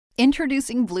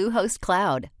Introducing Bluehost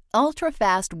Cloud,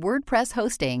 ultra-fast WordPress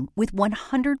hosting with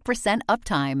 100%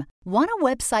 uptime. Want a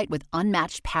website with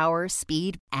unmatched power,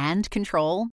 speed, and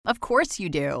control? Of course you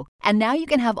do. And now you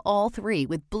can have all three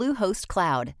with Bluehost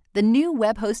Cloud, the new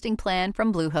web hosting plan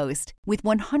from Bluehost. With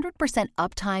 100%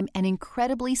 uptime and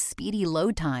incredibly speedy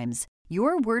load times,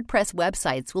 your WordPress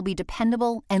websites will be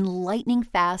dependable and lightning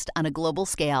fast on a global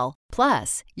scale.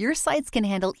 Plus, your sites can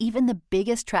handle even the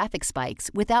biggest traffic spikes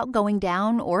without going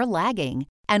down or lagging.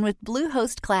 And with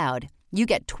Bluehost Cloud, you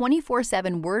get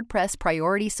 24/7 WordPress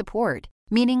priority support,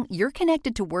 meaning you're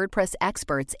connected to WordPress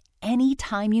experts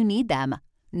anytime you need them.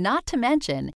 Not to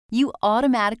mention, you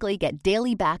automatically get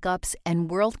daily backups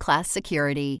and world-class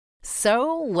security.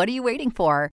 So, what are you waiting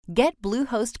for? Get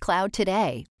Bluehost Cloud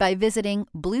today by visiting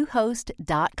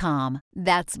Bluehost.com.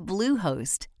 That's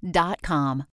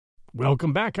Bluehost.com.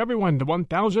 Welcome back, everyone, to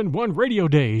 1001 Radio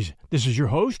Days. This is your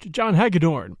host, John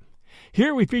Hagedorn.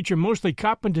 Here we feature mostly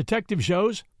cop and detective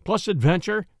shows, plus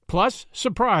adventure, plus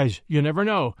surprise. You never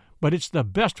know, but it's the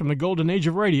best from the golden age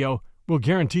of radio. We'll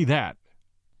guarantee that.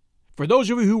 For those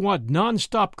of you who want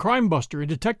non-stop crime buster and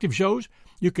detective shows,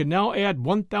 you can now add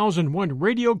 1001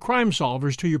 Radio Crime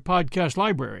Solvers to your podcast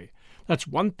library. That's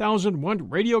 1001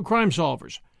 Radio Crime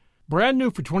Solvers. Brand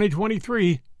new for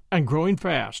 2023 and growing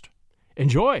fast.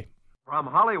 Enjoy. From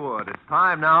Hollywood, it's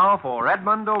time now for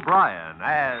Edmund O'Brien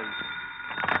as...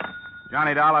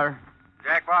 Johnny Dollar.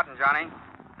 Jack Barton, Johnny.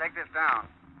 Take this down.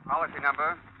 Policy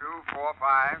number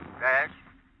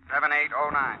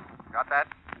 245-7809. Got that?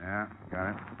 Yeah, got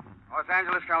it. Los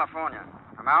Angeles, California.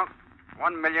 Amount,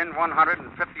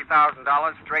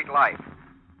 $1,150,000 straight life.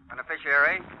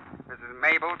 Beneficiary, Mrs.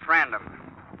 Mabel Trandom.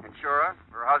 Insurer,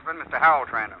 her husband, Mr. Harold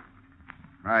Trandom.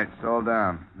 Right, sold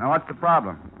down. Now, what's the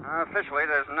problem? Officially,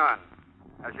 there's none.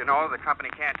 As you know, the company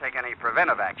can't take any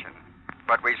preventive action.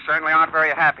 But we certainly aren't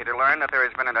very happy to learn that there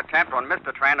has been an attempt on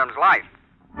Mr. Trandom's life.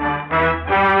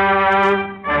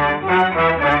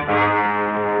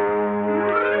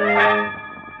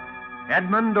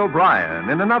 Edmund O'Brien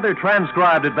in another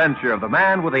transcribed adventure of the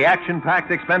man with the action-packed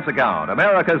expense account,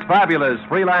 America's fabulous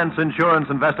freelance insurance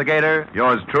investigator,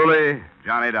 Yours truly,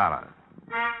 Johnny Dollar.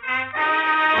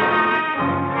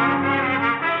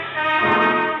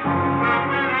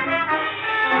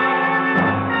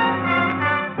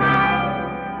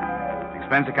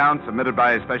 Expense account submitted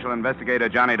by Special Investigator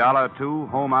Johnny Dollar to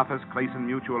Home Office, Clayson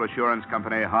Mutual Assurance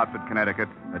Company, Hartford, Connecticut.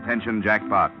 Attention, Jack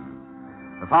Barton.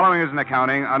 The following is an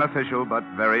accounting, unofficial but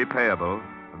very payable,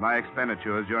 of my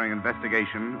expenditures during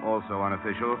investigation, also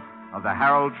unofficial, of the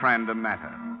Harold Trandom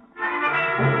matter.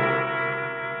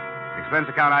 Expense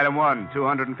account item 1,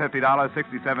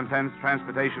 $250.67,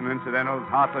 transportation and incidentals,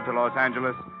 Hartford to Los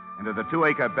Angeles, into the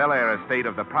 2-acre Bel Air estate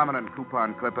of the prominent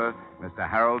coupon clipper, Mr.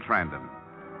 Harold Trandom.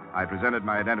 I presented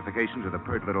my identification to the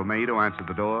pert little maid who answered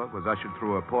the door, was ushered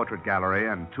through a portrait gallery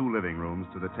and 2 living rooms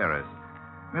to the terrace.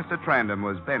 Mr. Trandom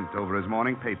was bent over his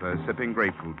morning paper, sipping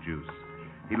grapefruit juice.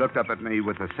 He looked up at me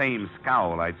with the same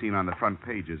scowl I'd seen on the front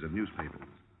pages of newspapers.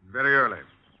 Very early.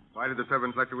 Why did the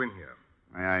servants let you in here?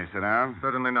 May I sit down?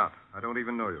 Certainly not. I don't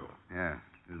even know you. Yes,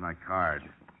 here's my card.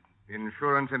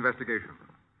 Insurance investigation.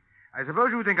 I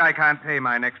suppose you think I can't pay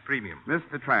my next premium.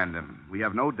 Mr. Trandom, we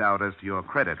have no doubt as to your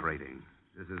credit rating.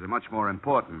 This is a much more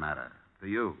important matter to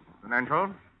you.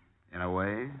 Financial? In a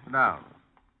way,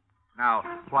 Now,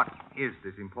 what is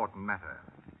this important matter?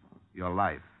 your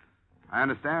life. I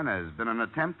understand there's been an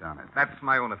attempt on it. That's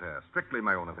my own affair. Strictly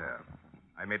my own affair.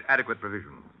 I made adequate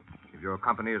provisions. If your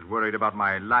company is worried about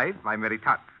my life, I'm very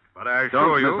touched. But I assure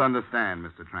Don't you... misunderstand,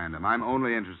 Mr. Trandom. I'm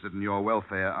only interested in your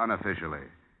welfare unofficially.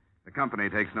 The company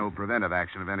takes no preventive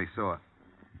action of any sort.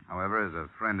 However, as a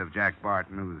friend of Jack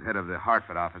Barton, who's head of the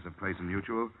Hartford office of Clayson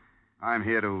Mutual, I'm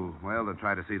here to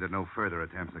try to see that no further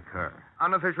attempts occur.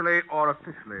 Unofficially or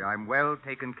officially, I'm well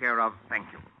taken care of.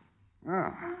 Thank you.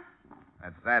 Oh,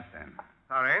 that's that then.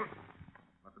 Sorry.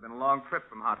 Must have been a long trip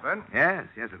from Hartford. Yes,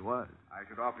 it was. I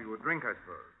should offer you a drink, I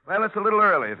suppose. Well, it's a little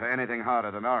early for anything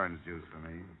hotter than orange juice for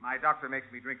me. My doctor makes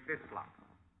me drink this slop.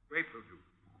 Grapefruit juice.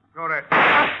 Go there.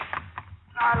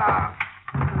 Lala.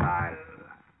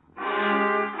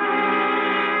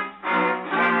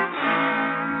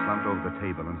 Slumped over the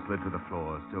table and slid to the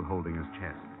floor, still holding his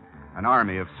chest. An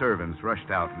army of servants rushed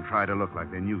out and tried to look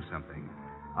like they knew something.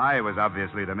 I was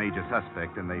obviously the major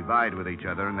suspect, and they vied with each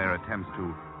other in their attempts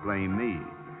to blame me.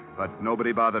 But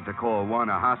nobody bothered to call 1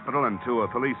 a hospital and 2 a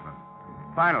policeman.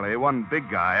 Finally, one big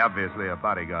guy, obviously a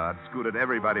bodyguard, scooted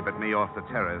everybody but me off the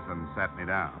terrace and sat me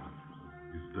down.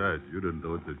 Besides, you didn't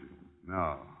do it, did you?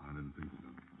 No. I didn't think so.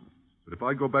 But if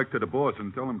I go back to the boss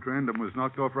and tell him Trandom was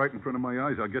knocked off right in front of my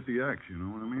eyes, I'll get the axe, you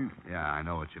know what I mean? Yeah, I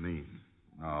know what you mean.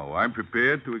 No, I'm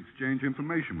prepared to exchange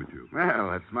information with you. Well,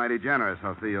 that's mighty generous.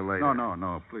 I'll see you later.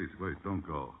 No. Please, wait. Don't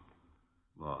go.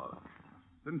 Well,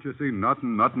 didn't you see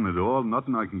nothing at all?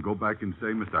 Nothing I can go back and say,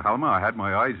 Mr. Halmer, I had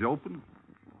my eyes open?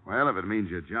 Well, if it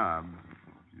means your job.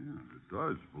 Yeah, it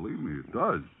does. Believe me, it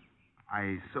does.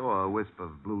 I saw a wisp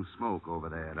of blue smoke over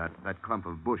there, that clump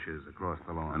of bushes across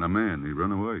the lawn. And a man, he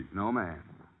run away. No man.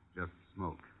 Just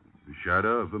smoke. The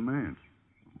shadow of a man.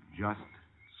 Just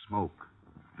smoke.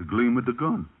 The gleam of the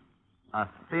gun. A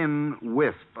thin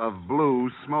wisp of blue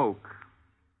smoke.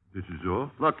 This is all?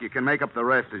 Look, you can make up the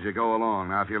rest as you go along.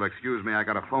 Now, if you'll excuse me, I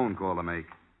got a phone call to make.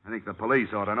 I think the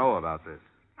police ought to know about this.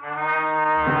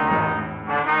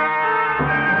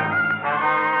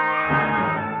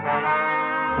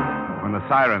 When the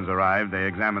sirens arrived, they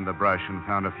examined the brush and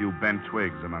found a few bent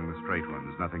twigs among the straight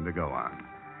ones. Nothing to go on.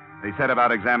 They set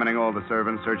about examining all the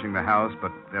servants, searching the house,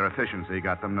 but their efficiency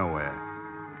got them nowhere.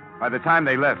 By the time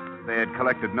they left, they had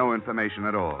collected no information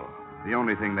at all. The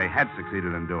only thing they had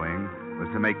succeeded in doing was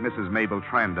to make Mrs. Mabel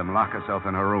Trandom lock herself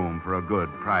in her room for a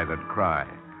good private cry.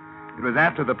 It was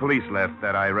after the police left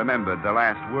that I remembered the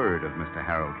last word of Mr.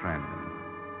 Harold Trandom.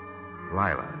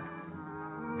 Lila.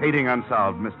 Hating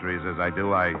unsolved mysteries as I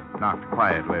do, I knocked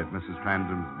quietly at Mrs.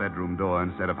 Trandom's bedroom door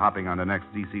instead of hopping on the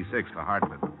next DC-6 for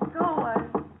Hartford. Go away.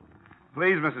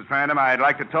 Please, Mrs. Trandom, I'd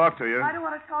like to talk to you. I don't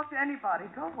want to talk to anybody.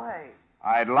 Go away.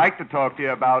 I'd like to talk to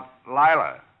you about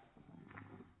Lila.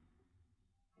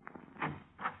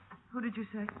 Who did you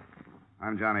say?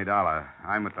 I'm Johnny Dollar.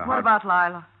 I'm with the What about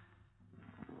Lila?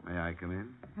 May I come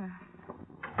in?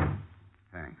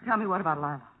 Thanks. Tell me what about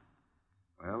Lila.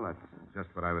 Well, that's just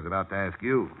what I was about to ask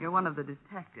you. You're one of the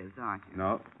detectives, aren't you?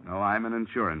 No, I'm an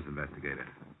insurance investigator.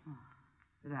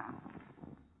 Sit down.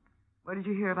 What did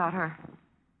you hear about her?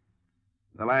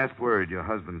 The last word your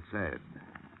husband said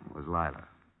was Lila.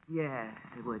 Yes,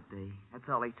 it would be. That's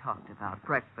all he talked about.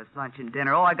 Breakfast, lunch, and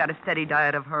dinner. Oh, I got a steady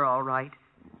diet of her, all right.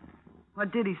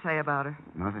 What did he say about her?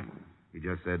 Nothing. He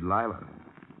just said Lila.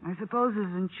 I suppose his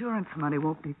insurance money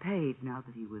won't be paid now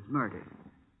that he was murdered.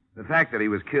 The fact that he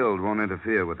was killed won't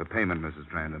interfere with the payment, Mrs.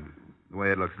 Trandom. The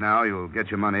way it looks now, you'll get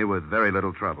your money with very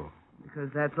little trouble. Because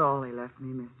that's all he left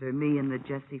me, mister. Me and the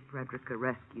Jesse Frederica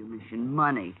rescue mission.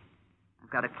 Money. I've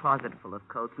got a closet full of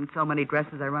coats and so many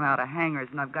dresses I run out of hangers,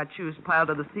 and I've got shoes piled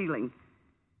to the ceiling.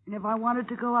 And if I wanted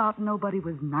to go out, nobody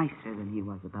was nicer than he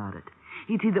was about it.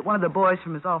 He'd see that one of the boys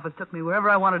from his office took me wherever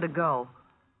I wanted to go.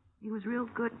 He was real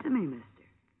good to me, mister.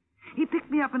 He picked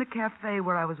me up in a cafe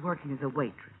where I was working as a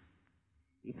waitress.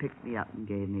 He picked me up and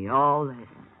gave me all this.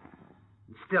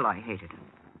 And still I hated him.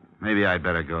 Maybe I'd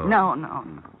better go. No,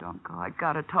 don't go. I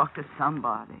gotta talk to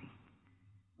somebody.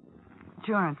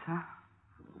 Insurance, huh?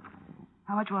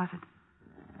 How much was it?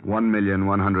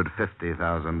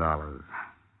 $1,150,000.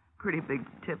 Pretty big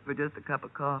tip for just a cup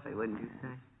of coffee, wouldn't you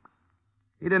say?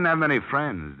 He didn't have many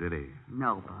friends, did he?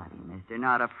 Nobody, mister.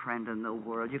 Not a friend in the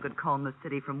world. You could comb the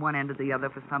city from one end to the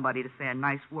other for somebody to say a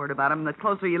nice word about him. And the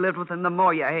closer you lived with him, the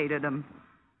more you hated him.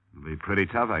 It'll be pretty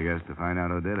tough, I guess, to find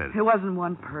out who did it. It wasn't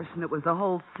one person. It was the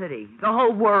whole city. The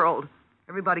whole world.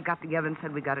 Everybody got together and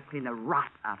said we got to clean the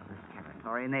rot out of this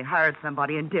territory. And they hired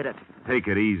somebody and did it. Take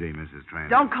it easy, Mrs. Trandom.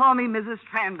 Don't call me Mrs.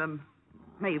 Trandom.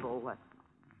 Mabel, what?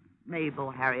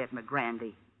 Mabel Harriet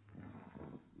McGrandy.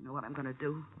 You know what I'm going to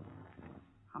do?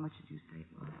 How much did you say it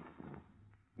was?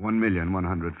 $1,150,000. I'm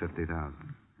going to get out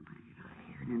of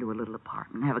here and into a little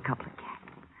apartment and have a couple of cats.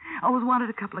 I always wanted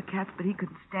a couple of cats, but he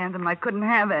couldn't stand them, and I couldn't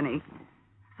have any.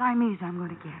 Siamese I'm going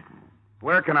to get.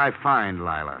 Where can I find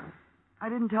Lila? I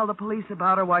didn't tell the police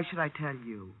about her. Why should I tell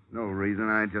you? No reason.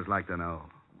 I'd just like to know.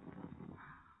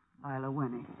 Lila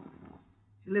Winnie.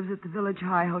 She lives at the Village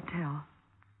High Hotel.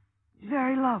 She's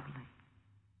very lovely.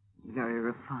 Very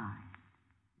refined.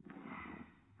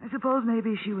 I suppose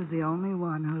maybe she was the only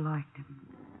one who liked him.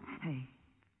 Hey,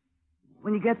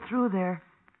 when you get through there,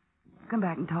 come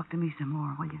back and talk to me some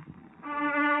more, will you?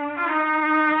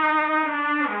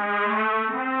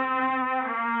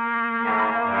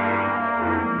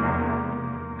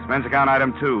 Expense account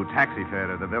item 2, taxi fare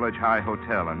to the Village High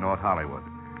Hotel in North Hollywood.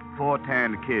 4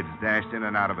 tanned kids dashed in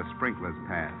and out of a sprinkler's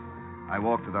path. I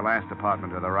walked to the last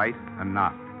apartment to the right and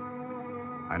knocked.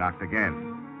 I knocked again.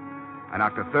 I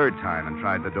knocked a third time and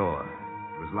tried the door.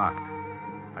 It was locked.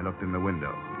 I looked in the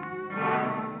window.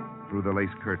 Through the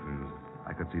lace curtains,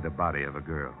 I could see the body of a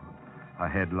girl. Her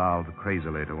head lolled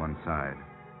crazily to one side,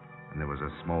 and there was a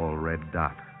small red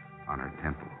dot on her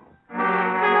temple.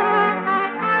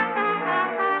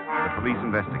 The police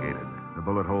investigated. The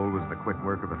bullet hole was the quick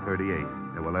work of a .38.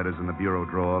 There were letters in the bureau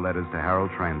drawer, letters to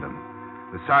Harold Trandom.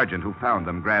 The sergeant who found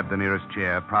them grabbed the nearest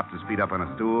chair, propped his feet up on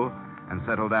a stool, and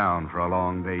settled down for a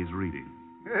long day's reading.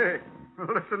 Hey,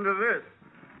 Listen to this.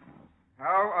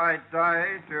 How I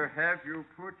die to have you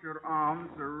put your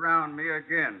arms around me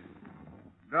again.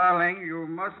 Darling, you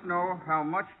must know how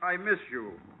much I miss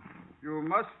you. You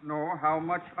must know how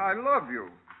much I love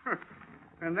you.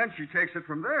 And then she takes it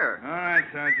from there. All right,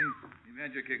 Sergeant. You've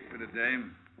had your kicks for today.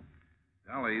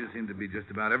 Dolly, you seem to be just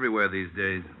about everywhere these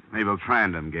days. Mabel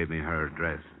Trandom gave me her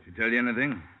address. Did she tell you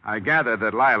anything? I gathered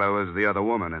that Lila was the other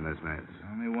woman in this mess.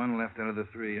 Only one left out of the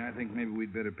three. I think maybe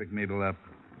we'd better pick Mabel up.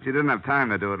 She didn't have time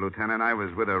to do it, Lieutenant. I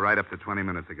was with her right up to 20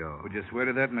 minutes ago. Would you swear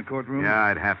to that in the courtroom? Yeah,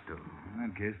 I'd have to. In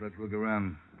that case, let's look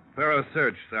around. Thorough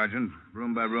search, Sergeant.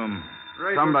 Room by room.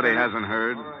 Right, Somebody Lieutenant. hasn't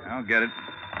heard. Right. I'll get it.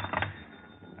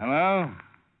 Hello?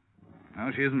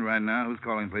 No, she isn't right now. Who's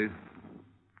calling, please?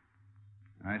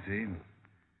 I see.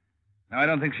 No, I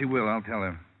don't think she will. I'll tell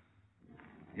her.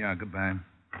 Yeah, goodbye.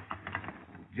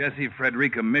 Jessie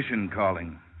Frederica Mission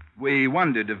calling. We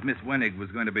wondered if Miss Wenig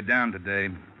was going to be down today.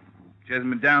 She hasn't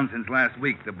been down since last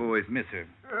week. The boys miss her.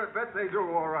 Bet they do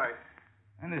all right.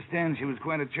 I understand she was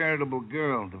quite a charitable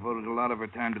girl, devoted a lot of her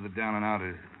time to the down and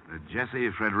outers. The Jessie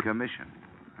Frederica Mission.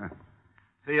 Huh.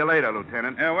 See you later,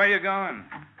 Lieutenant. Where you going?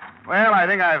 Well, I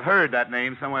think I've heard that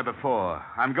name somewhere before.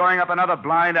 I'm going up another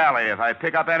blind alley. If I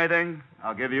pick up anything,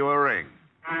 I'll give you a ring.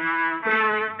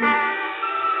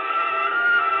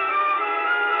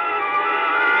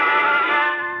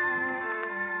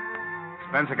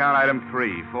 Expense account item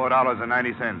 3,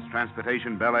 $4.90.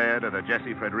 Transportation Bel Air to the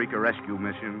Jessie Frederica Rescue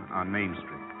Mission on Main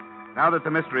Street. Now that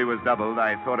the mystery was doubled,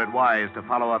 I thought it wise to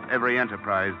follow up every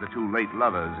enterprise the two late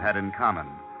lovers had in common.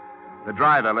 The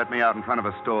driver let me out in front of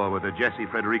a store with the Jessie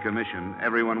Frederica Mission,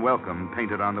 everyone welcome,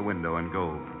 painted on the window in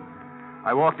gold.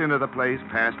 I walked into the place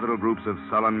past little groups of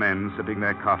sullen men sipping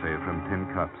their coffee from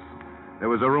tin cups. There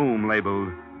was a room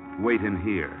labeled, Wait in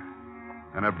Here.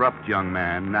 An abrupt young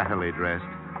man, nattily dressed,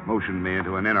 motioned me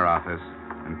into an inner office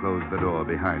and closed the door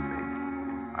behind me.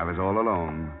 I was all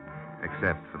alone,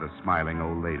 except for the smiling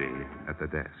old lady at the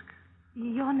desk.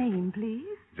 Your name, please?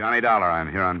 Johnny Dollar, I'm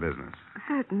here on business.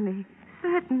 Certainly.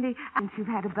 Since you've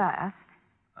had a bath.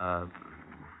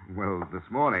 Well, this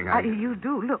morning You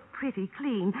do look pretty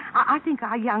clean. I think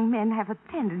our young men have a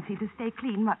tendency to stay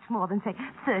clean much more than, say,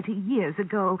 30 years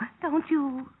ago. Don't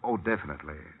you? Oh,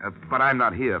 definitely. But I'm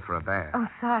not here for a bath. Oh,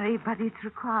 sorry, but it's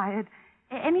required.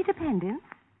 Any dependents?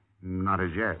 Not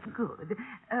as yet. Good.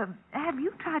 Have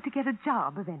you tried to get a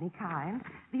job of any kind?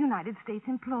 The United States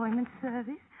Employment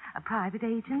Service? A private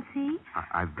agency?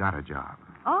 I've got a job.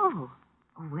 Oh.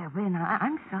 Well, then,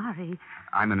 I'm sorry.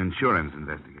 I'm an insurance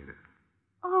investigator.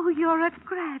 Oh, you're a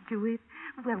graduate.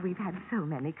 Well, we've had so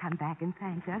many come back and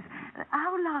thank us.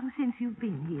 How long since you've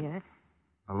been here?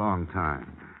 A long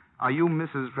time. Are you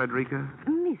Mrs. Frederica?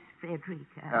 Miss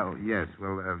Frederica. Oh, yes.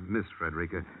 Well, Miss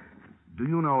Frederica. Do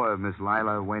you know Miss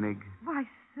Lila Wenig? Why,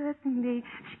 certainly.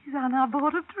 She's on our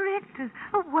board of directors.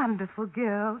 A wonderful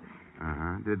girl.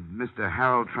 Uh-huh. Did Mr.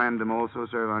 Harold Trandom also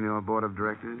serve on your board of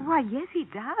directors? Why, yes, he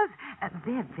does.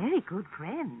 They're very good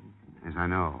friends. Yes, I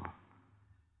know.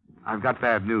 I've got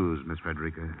bad news, Miss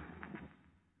Frederica.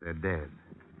 They're dead.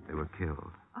 They were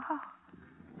killed.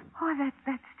 Oh,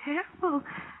 that's terrible.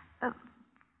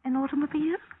 An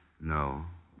automobile? No.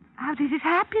 How did it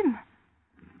happen?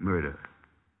 Murder.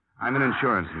 I'm an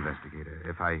insurance investigator.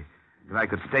 If I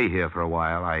could stay here for a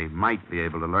while, I might be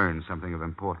able to learn something of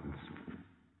importance.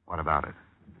 What about it?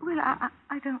 Well,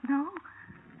 I don't know.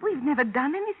 We've never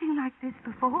done anything like this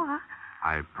before.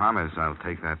 I promise I'll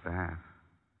take that bath.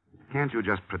 Can't you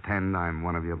just pretend I'm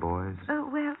one of your boys?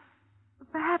 Well,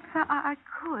 perhaps I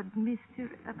could, Mr.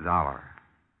 Dollar.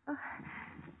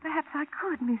 Perhaps I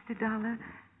could, Mr. Dollar.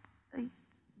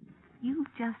 You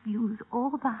just use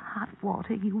all the hot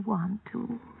water you want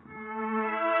to.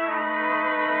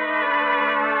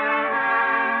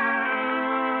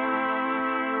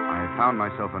 I found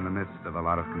myself in the midst of a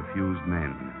lot of confused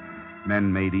men.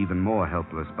 Men made even more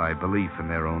helpless by belief in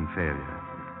their own failure.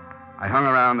 I hung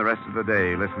around the rest of the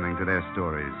day listening to their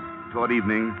stories. Toward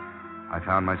evening, I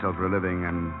found myself reliving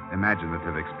an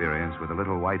imaginative experience with a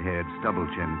little white-haired,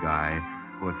 stubble-chinned guy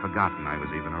who had forgotten I was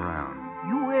even around.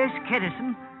 U.S.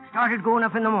 Kedison started going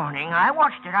up in the morning. I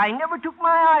watched it. I never took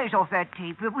my eyes off that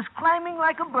tape. It was climbing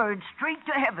like a bird straight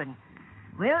to heaven.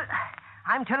 Well,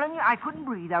 I'm telling you, I couldn't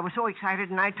breathe. I was so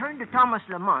excited, and I turned to Thomas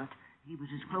Lamont. He was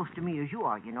as close to me as you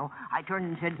are, you know. I turned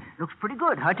and said, "Looks pretty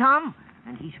good, huh, Tom?"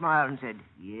 And he smiled and said,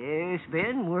 "Yes,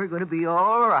 Ben, we're going to be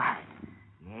all right."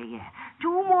 Yeah.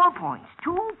 2 more points.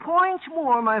 2 points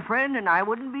more, my friend, and I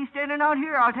wouldn't be standing out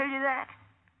here, I'll tell you that.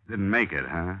 Didn't make it,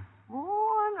 huh?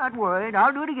 Oh, I'm not worried.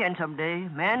 I'll do it again someday.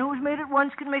 Man who's made it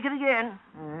once can make it again.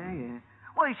 Yeah.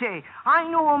 Why, say, I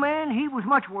know a man, he was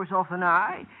much worse off than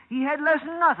I. He had less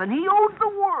than nothing. He owed the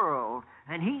world.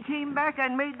 And he came back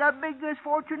and made the biggest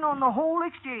fortune on the whole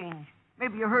exchange.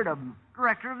 Maybe you heard of him.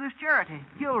 Director of this charity.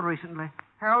 Killed recently.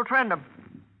 Harold TRANDOM.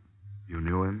 You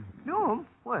knew him? Knew him?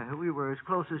 Well, we were as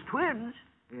close as twins.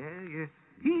 Yeah.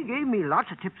 He gave me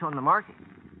lots of tips on the market.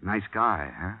 Nice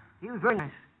guy, huh? He was very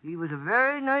nice. He was a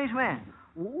very nice man.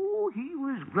 Oh, he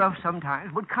was gruff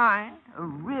sometimes, but kind. A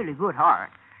really good heart.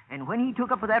 And when he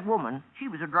took up with that woman, she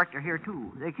was a director here,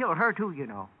 too. They killed her, too, you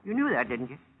know. You knew that, didn't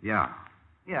you? Yeah.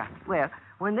 Yeah. Well,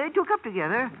 when they took up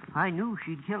together, I knew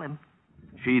she'd kill him.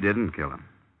 She didn't kill him.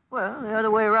 Well, the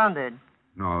other way around, then.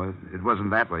 No, it wasn't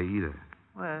that way either.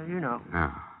 Well, you know.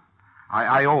 No.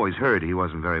 I always heard he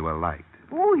wasn't very well liked.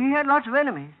 Oh, he had lots of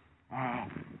enemies.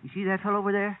 You see that fellow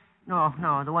over there? No,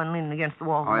 the one leaning against the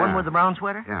wall. Oh, the one yeah. with the brown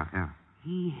sweater? Yeah.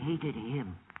 He hated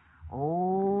him.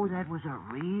 Oh, that was a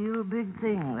real big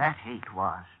thing, that hate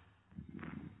was.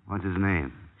 What's his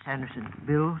name? Sanderson.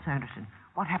 Bill Sanderson.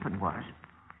 What happened was,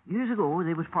 years ago,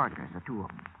 they was partners, the two of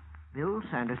them. Bill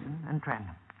Sanderson and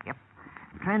TRANDOM. Yep.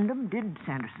 TRANDOM did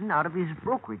Sanderson out of his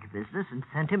brokerage business and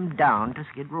sent him down to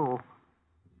Skid Row.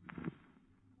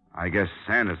 I guess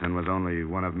Sanderson was only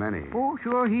one of many. Oh,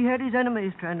 sure, he had his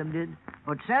enemies, TRANDOM did.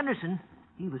 But Sanderson,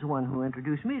 he was the one who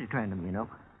introduced me to TRANDOM, you know.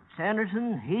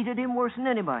 Sanderson hated him worse than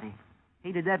anybody.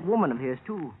 Hated that woman of his,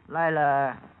 too.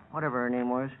 Lila, whatever her name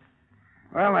was.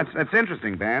 Well, that's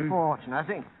interesting, Ben. Oh, it's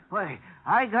nothing. Why,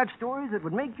 I got stories that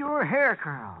would make your hair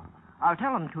curl. I'll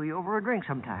tell them to you over a drink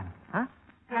sometime, huh?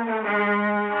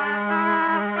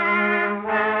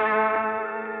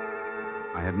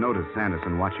 I had noticed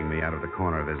Sanderson watching me out of the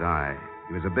corner of his eye.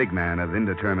 He was a big man of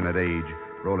indeterminate age,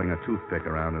 rolling a toothpick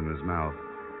around in his mouth.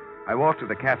 I walked to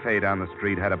the cafe down the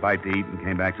street, had a bite to eat, and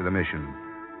came back to the mission.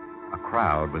 A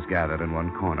crowd was gathered in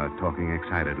one corner, talking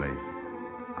excitedly.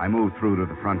 I moved through to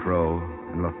the front row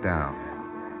and looked down.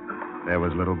 There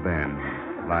was little Ben,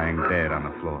 lying dead on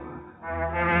the floor.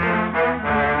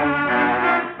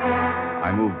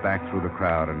 I moved back through the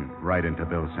crowd and right into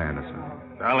Bill Sanderson.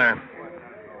 Dollar,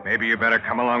 maybe you better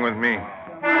come along with me.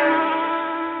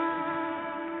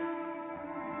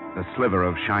 The sliver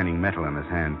of shining metal in his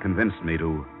hand convinced me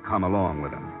to come along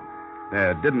with him.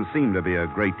 There didn't seem to be a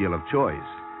great deal of choice.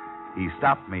 He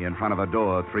stopped me in front of a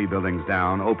door 3 buildings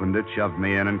down, opened it, shoved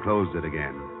me in, and closed it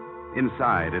again.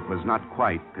 Inside, it was not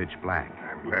quite pitch black.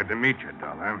 I'm glad to meet you,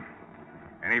 Dollar.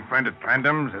 Any friend at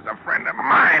TRANDOM's is a friend of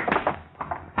mine.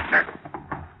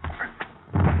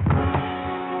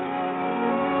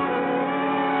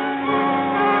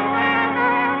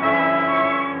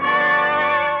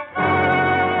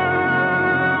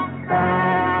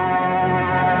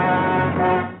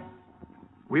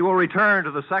 We will return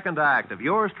to the second act of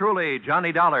yours truly,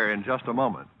 Johnny Dollar, in just a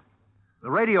moment. The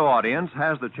radio audience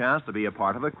has the chance to be a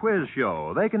part of a quiz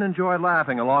show. They can enjoy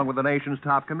laughing along with the nation's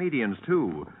top comedians,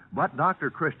 too. But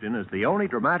Dr. Christian is the only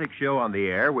dramatic show on the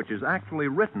air which is actually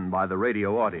written by the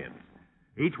radio audience.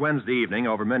 Each Wednesday evening,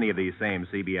 over many of these same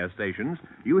CBS stations,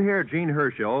 you hear Gene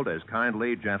Hersholt as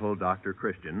kindly, gentle Dr.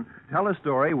 Christian tell a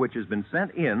story which has been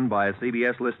sent in by a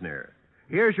CBS listener.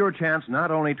 Here's your chance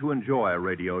not only to enjoy a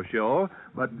radio show,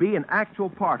 but be an actual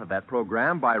part of that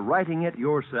program by writing it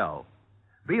yourself.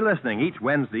 Be listening each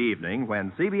Wednesday evening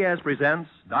when CBS presents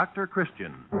Dr.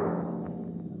 Christian.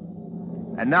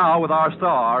 And now, with our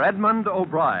star, Edmund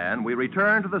O'Brien, we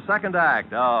return to the second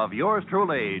act of yours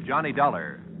truly, Johnny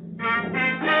Dollar.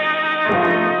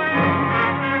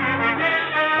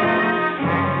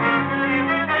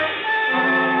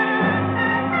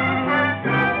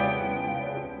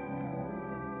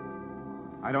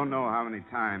 I don't know how many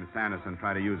times Sanderson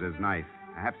tried to use his knife.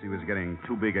 Perhaps he was getting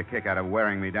too big a kick out of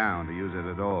wearing me down to use it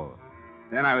at all.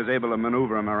 Then I was able to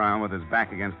maneuver him around with his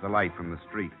back against the light from the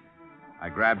street. I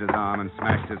grabbed his arm and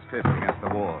smashed his fist against the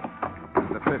wall. It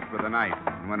was the fist with the knife,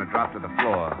 and when it dropped to the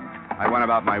floor, I went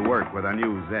about my work with a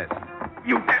new zest.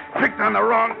 You picked on the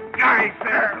wrong guy,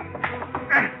 sir.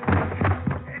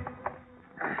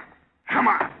 Come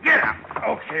on, get up.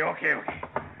 Okay.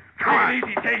 Come on.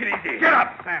 Take it easy. Get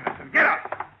up, Sanderson, get up.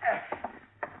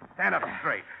 Stand up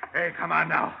straight. Hey, come on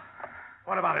now.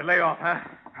 What about it? Lay off, huh?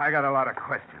 I got a lot of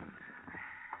questions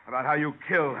about how you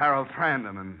killed Harold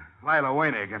TRANDOM and Lila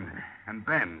Weinig and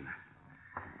Ben.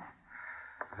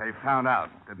 They found out,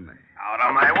 didn't they? Out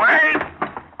of my way!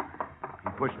 He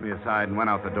pushed me aside and went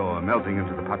out the door, melting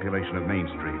into the population of Main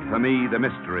Street. For me, the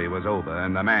mystery was over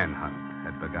and the manhunt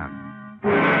had begun.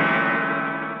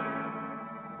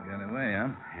 Got away, huh?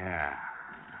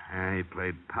 Yeah, he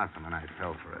played possum and I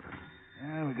fell for it.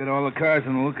 Yeah, we got all the cars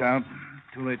on the lookout.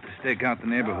 Too late to stake out the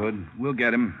neighborhood. We'll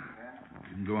get him.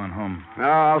 You can go on home. No,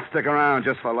 I'll stick around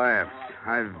just for laughs.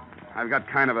 I've got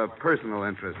kind of a personal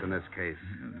interest in this case.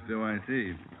 So I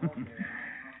see.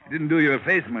 Didn't do your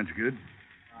face much good.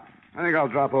 I think I'll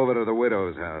drop over to the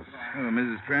widow's house. Oh,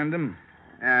 Mrs. Trandom?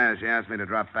 Yeah, she asked me to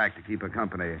drop back to keep her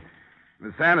company.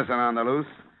 With Sanderson on the loose,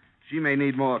 she may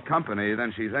need more company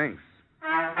than she thinks.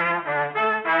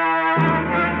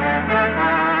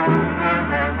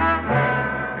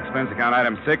 Expense account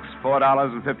item 6,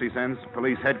 $4.50,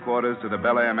 police headquarters to the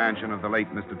Bel Air mansion of the late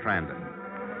Mr. Trandom.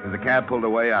 As the cab pulled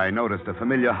away, I noticed a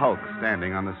familiar hulk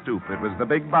standing on the stoop. It was the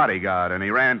big bodyguard, and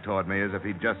he ran toward me as if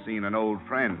he'd just seen an old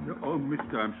friend. Oh,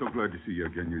 mister, I'm so glad to see you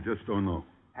again. You just don't know.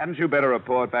 Hadn't you better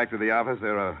report back to the office?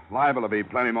 There are liable to be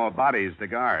plenty more bodies to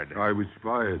guard. I was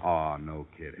fired. Oh, no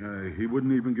kidding. He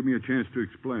wouldn't even give me a chance to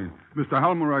explain. Mr.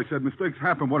 Halmer, I said, mistakes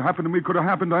happen. What happened to me could have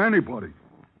happened to anybody.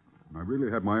 I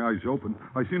really had my eyes open.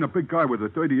 I seen a big guy with a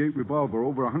 .38 revolver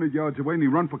over 100 yards away, and he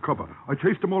run for cover. I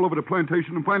chased him all over the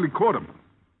plantation and finally caught him.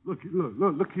 Look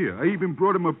here. I even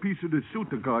brought him a piece of the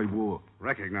suit the guy wore.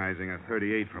 Recognizing a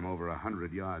 .38 from over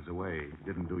 100 yards away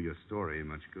didn't do your story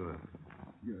much good.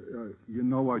 You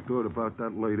know, I thought about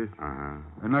that later. Uh-huh.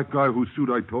 And that guy whose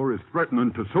suit I tore is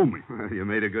threatening to sue me. You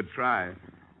made a good try.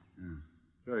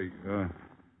 Yeah. Hey,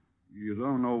 you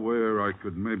don't know where I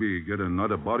could maybe get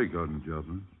another bodyguarding job,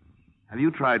 huh? Have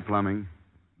you tried plumbing?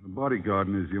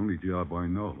 Bodyguarding is the only job I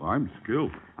know. I'm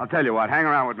skilled. I'll tell you what. Hang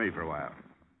around with me for a while.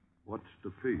 What's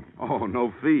the fee? Oh,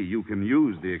 no fee. You can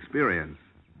use the experience.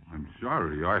 I'm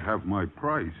sorry. I have my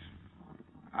price.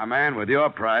 A man with your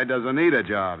pride doesn't need a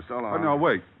job. So long. Oh, now,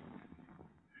 wait.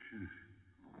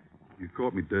 You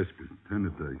caught me desperate. 10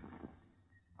 a day.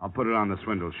 I'll put it on the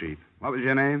swindle sheet. What was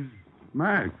your name?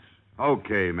 Max.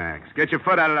 Okay, Max. Get your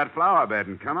foot out of that flower bed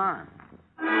and come on.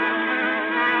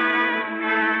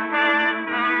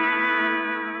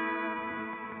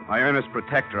 My earnest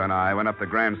protector and I went up the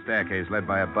grand staircase led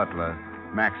by a butler,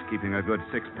 Max keeping a good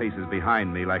 6 paces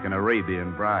behind me like an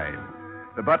Arabian bride.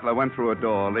 The butler went through a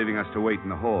door, leaving us to wait in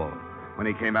the hall. When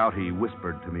he came out, he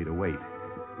whispered to me to wait.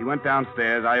 He went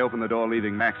downstairs. I opened the door,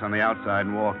 leaving Max on the outside,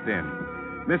 and walked in.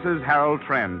 Mrs. Harold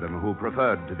Trandom, who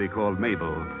preferred to be called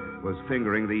Mabel, was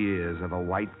fingering the ears of a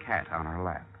white cat on her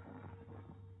lap.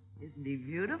 Isn't he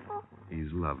beautiful?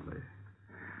 He's lovely.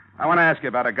 I want to ask you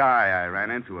about a guy I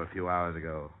ran into a few hours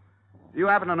ago. Do you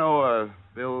happen to know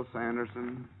Bill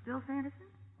Sanderson? Bill Sanderson?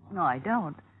 No, I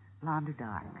don't. Blonde or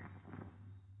dark?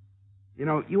 You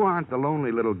know, you aren't the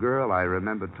lonely little girl I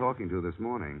remember talking to this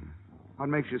morning. What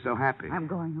makes you so happy? I'm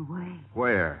going away.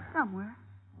 Where? Somewhere.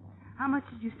 How much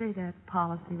did you say that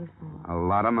policy was for? A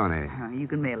lot of money. You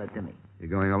can mail it to me. You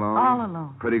going alone? All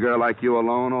alone. Pretty girl like you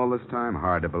alone all this time?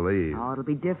 Hard to believe. Oh, it'll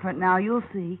be different now. You'll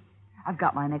see. I've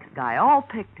got my next guy all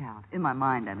picked out. In my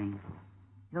mind, I mean.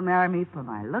 He'll marry me for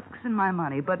my looks and my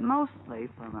money, but mostly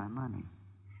for my money.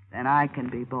 Then I can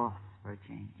be boss for a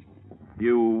change.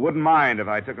 You wouldn't mind if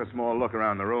I took a small look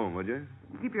around the room, would you?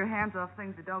 Keep your hands off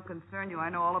things that don't concern you. I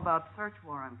know all about search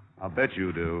warrants. I'll bet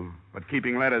you do. But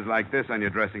keeping letters like this on your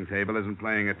dressing table isn't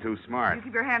playing it too smart. You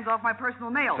keep your hands off my personal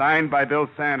mail. Signed by Bill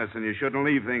Sanderson. You shouldn't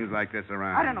leave things like this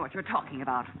around. I don't know what you're talking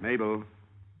about. Mabel,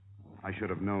 I should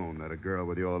have known that a girl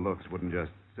with your looks wouldn't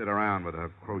just sit around with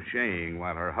her crocheting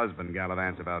while her husband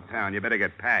gallivants about town. You better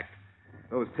get packed.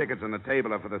 Those tickets on the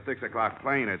table are for the 6 o'clock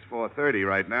plane. It's 4:30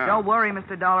 right now. Don't worry,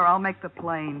 Mr. Dollar. I'll make the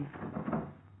plane.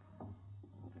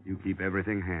 You keep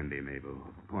everything handy, Mabel.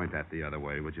 Point that the other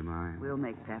way, would you mind? We'll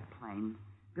make that plane.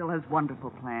 Bill has wonderful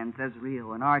plans. There's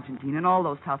Rio and Argentina and all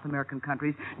those South American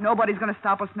countries. Nobody's going to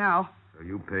stop us now. So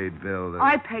you paid Bill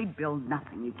I paid Bill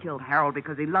nothing. He killed Harold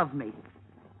because he loved me.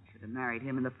 Should have married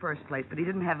him in the first place, but he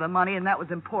didn't have the money, and that was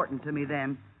important to me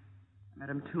then. I met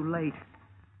him too late.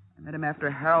 I met him after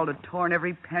Harold had torn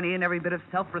every penny and every bit of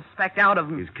self-respect out of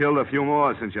him. He's killed a few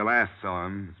more since you last saw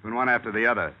him. It's been one after the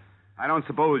other. I don't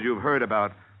suppose you've heard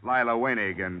about Lila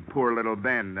Wenig and poor little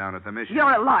Ben down at the mission.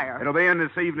 You're a liar. It'll be in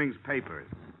this evening's papers.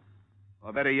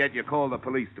 Or better yet, you call the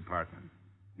police department.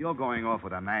 You're going off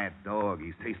with a mad dog.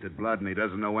 He's tasted blood and he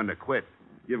doesn't know when to quit.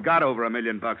 You've got over $1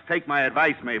 million. Take my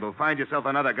advice, Mabel. Find yourself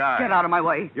another guy. Get out of my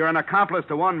way. You're an accomplice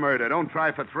to 1 murder. Don't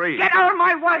try for 3. Get out of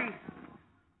my way!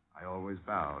 I always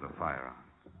bow to firearms.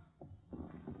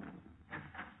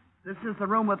 This is the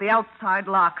room with the outside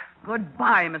lock.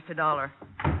 Goodbye, Mr. Dollar.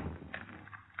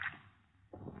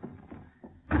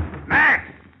 Max!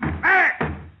 Max!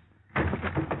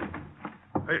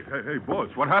 Hey, boss,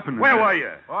 what happened? Where were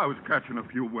you? Oh, I was catching a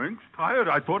few winks. Tired?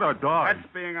 I thought I'd die.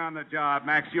 That's being on the job,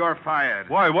 Max. You're fired.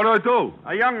 Why? What'd I do?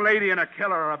 A young lady and a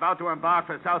killer are about to embark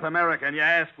for South America, and you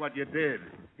ask what you did.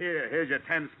 Here's your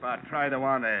 10 spot. Try the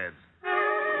want ads.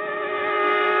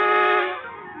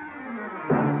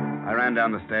 I ran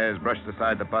down the stairs, brushed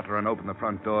aside the butler, and opened the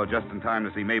front door just in time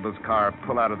to see Mabel's car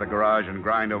pull out of the garage and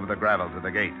grind over the gravel to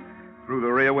the gate. Through the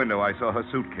rear window, I saw her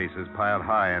suitcases piled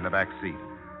high in the back seat.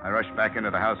 I rushed back into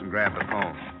the house and grabbed the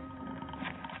phone.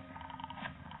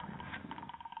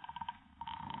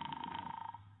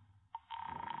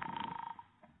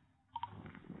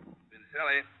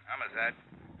 Vincelli, homicide.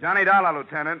 Johnny Dollar,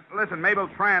 Lieutenant. Listen, Mabel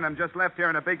Trandom just left here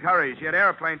in a big hurry. She had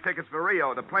airplane tickets for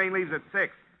Rio. The plane leaves at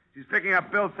 6. She's picking up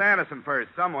Bill Sanderson first,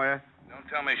 somewhere. Don't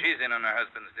tell me she's in on her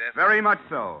husband's death. Very much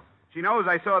so. She knows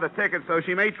I saw the ticket, so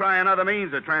she may try another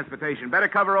means of transportation. Better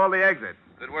cover all the exits.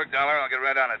 Good work, Dollar. I'll get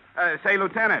right on it. Say,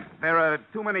 Lieutenant, there are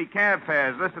too many cab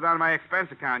fares listed on my expense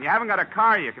account. You haven't got a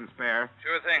car you can spare.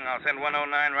 Sure thing. I'll send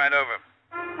 109 right over.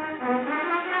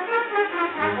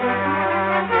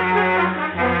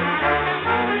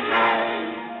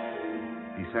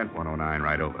 He sent 109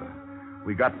 right over.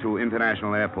 We got to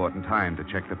International Airport in time to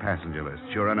check the passenger list.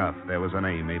 Sure enough, there was a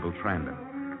name, Mabel Trandom.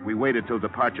 We waited till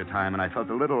departure time, and I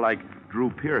felt a little like Drew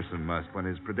Pearson must when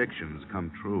his predictions come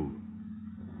true.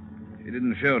 She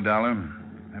didn't show, Dollar.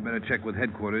 I better check with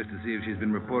headquarters to see if she's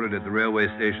been reported at the railway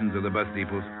stations or the bus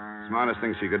depots. Smartest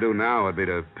thing she could do now would be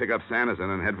to pick up Sanderson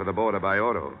and head for the border by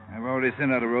auto. I've already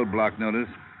sent out a roadblock notice.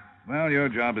 Well, your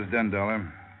job is done,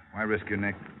 Dollar. Why risk your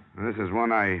neck? This is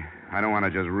one I don't want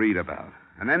to just read about.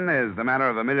 And then there's the matter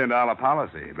of $1 million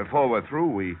policy. Before we're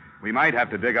through, we might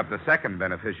have to dig up the second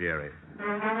beneficiary.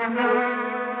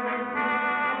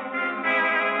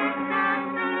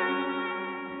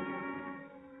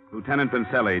 Lieutenant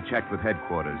Vincelli checked with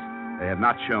headquarters. They had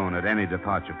not shown at any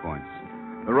departure points.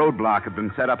 The roadblock had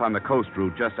been set up on the coast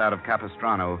route just out of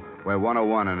Capistrano, where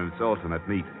 101 and its alternate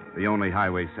meet, the only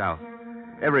highway south.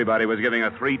 Everybody was giving a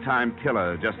 3-time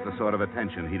killer just the sort of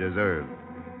attention he deserved.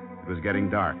 It was getting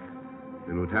dark.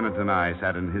 The lieutenant and I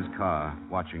sat in his car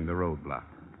watching the roadblock.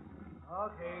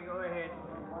 Okay, go ahead.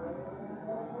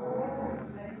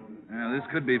 Now, this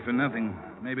could be for nothing.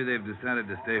 Maybe they've decided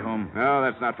to stay home. No,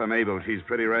 that's not for Mabel. She's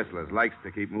pretty restless, likes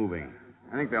to keep moving.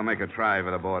 I think they'll make a try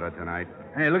for the border tonight.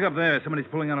 Hey, look up there. Somebody's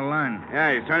pulling on a line.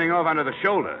 Yeah, he's turning off onto the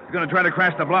shoulder. He's going to try to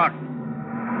crash the block.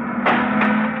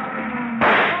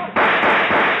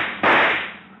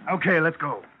 Okay, let's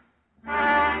go.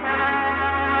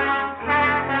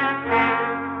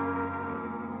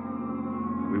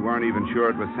 We weren't even sure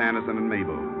it was Sanderson and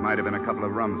Mabel. It might have been a couple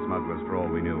of rum smugglers for all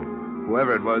we knew.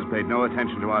 Whoever it was paid no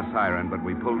attention to our siren, but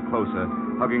we pulled closer,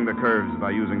 hugging the curves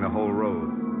by using the whole road.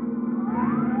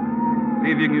 See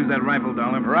if you can use that rifle,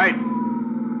 Dollar. Right.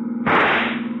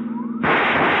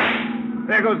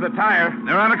 There goes the tire.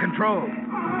 They're out of control.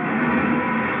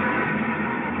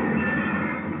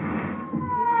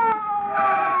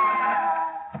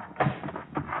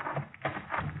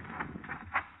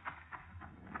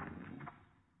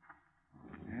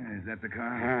 Yeah, is that the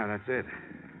car? Yeah, that's it.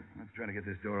 Let's try to get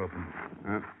this door open.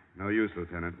 No use,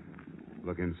 Lieutenant.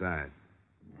 Look inside.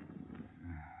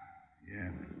 Yeah.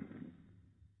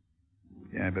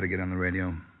 Yeah, I better get on the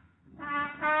radio.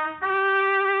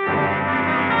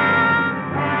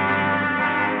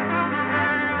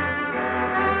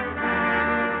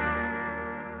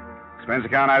 Expense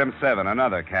account item 7,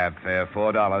 another cab fare,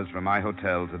 $4 from my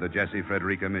hotel to the Jesse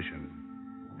Frederica Mission.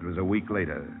 It was a week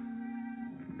later.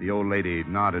 The old lady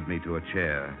nodded me to a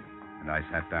chair, and I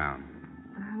sat down.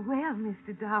 Well,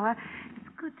 Mr. Dollar, it's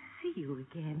good to see you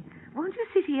again. Won't you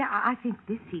sit here? I think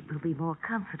this seat will be more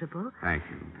comfortable. Thank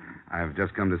you. I've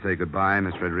just come to say goodbye,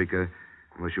 Miss Frederica.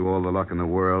 I wish you all the luck in the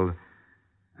world,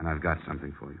 and I've got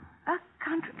something for you. A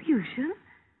contribution?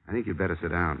 I think you'd better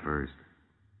sit down first.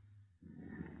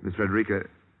 Miss Frederica,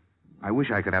 I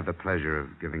wish I could have the pleasure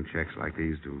of giving checks like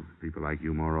these to people like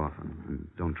you more often. And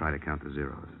don't try to count the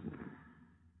zeros.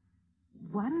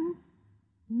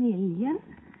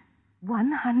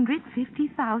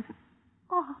 1,150,000.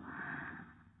 Oh,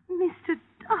 Mr.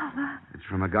 Dollar. It's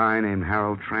from a guy named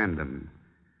Harold Trandom.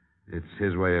 It's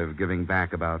his way of giving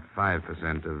back about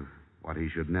 5% of what he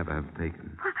should never have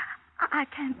taken. I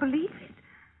can't believe it.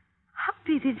 How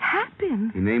did it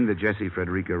happen? He named the Jesse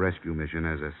Frederica Rescue Mission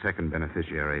as a second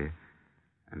beneficiary,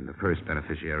 and the first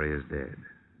beneficiary is dead.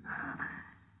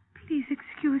 Please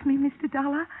excuse me, Mr.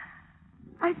 Dollar.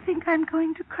 I think I'm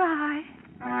going to cry.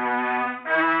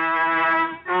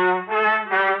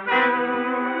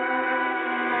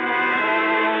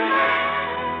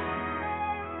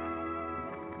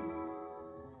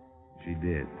 She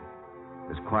did.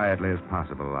 As quietly as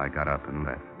possible, I got up and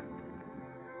left.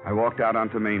 I walked out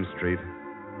onto Main Street,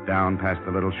 down past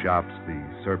the little shops, the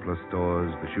surplus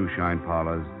stores, the shoe shine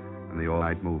parlors, and the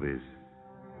all-night movies.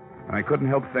 And I couldn't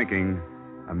help thinking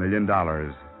 $1 million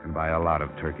can buy a lot of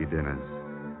turkey dinners.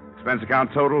 Expense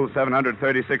account total,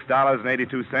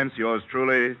 $736.82. Yours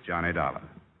truly, Johnny Dollar.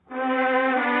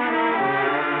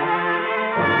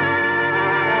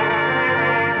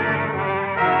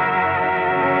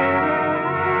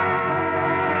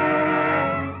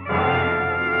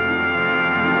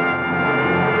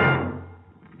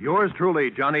 Yours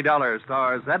truly, Johnny Dollar,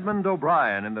 stars Edmund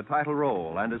O'Brien in the title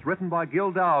role and is written by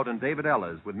Gil Dowd and David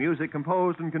Ellis with music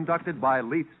composed and conducted by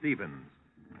Leith Stevens.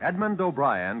 Edmund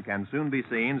O'Brien can soon be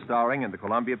seen starring in the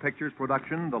Columbia Pictures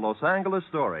production, The Los Angeles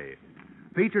Story.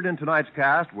 Featured in tonight's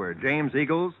cast were James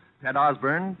Eagles, Ted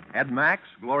Osborne, Ed Max,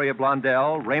 Gloria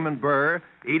Blondell, Raymond Burr,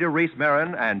 Ida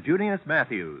Reese-Marin, and Junius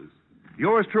Matthews.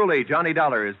 Yours truly, Johnny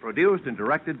Dollar, is produced and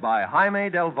directed by Jaime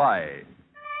Del Valle.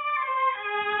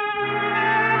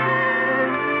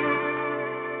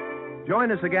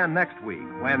 Join us again next week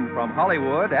when, from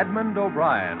Hollywood, Edmund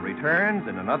O'Brien returns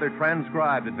in another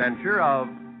transcribed adventure of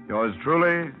Yours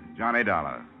truly, Johnny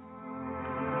Dollar.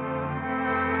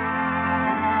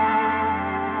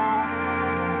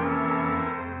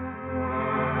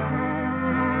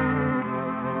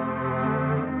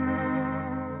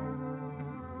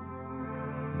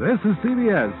 This is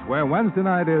CBS, where Wednesday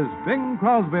night is Bing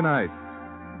Crosby night.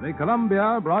 The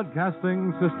Columbia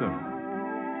Broadcasting System.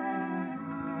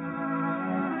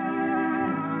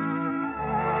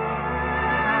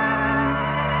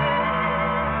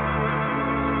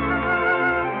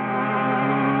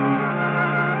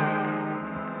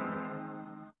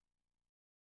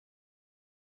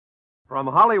 From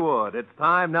Hollywood, it's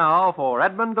time now for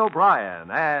Edmund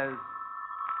O'Brien as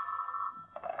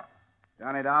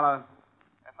Johnny Dollar.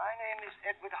 My name is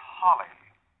Edward Hawley.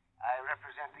 I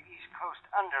represent the East Coast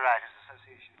Underwriters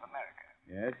Association of America.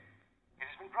 Yes? It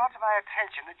has been brought to my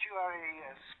attention that you are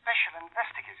a special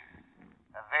investigator,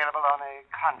 available on a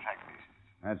contract basis.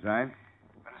 That's right.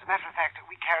 But as a matter of fact,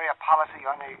 we carry a policy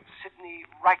on a Sidney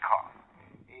RYKOFF,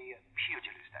 a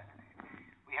pugilist, I believe.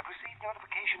 We have received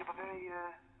notification of a very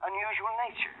unusual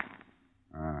nature.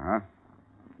 Uh-huh.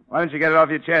 Why don't you get it off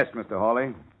your chest, Mr.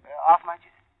 Hawley? Off my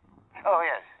chest? Oh,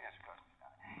 yes, of course.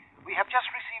 We have just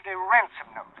received a ransom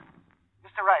note.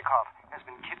 Mr. RYKOFF has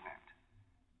been kidnapped.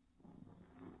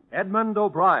 Edmund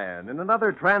O'Brien in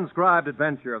another transcribed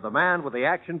adventure of the man with the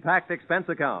action-packed expense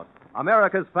account,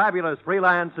 America's fabulous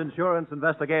freelance insurance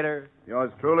investigator.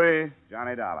 Yours truly,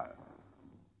 Johnny Dollar.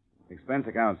 Expense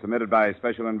account submitted by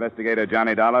Special Investigator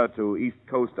Johnny Dollar to East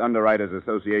Coast Underwriters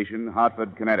Association,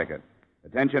 Hartford, Connecticut.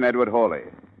 Attention, Edward Hawley.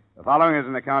 The following is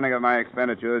an accounting of my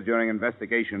expenditures during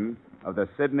investigation of the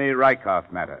Sidney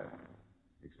RYKOFF matter.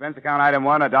 Expense account item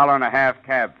 1, $1.50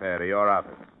 cab fare to your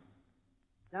office.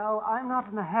 Now, I'm not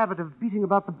in the habit of beating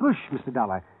about the bush, Mr.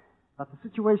 Dollar, but the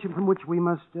situation from which we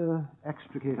must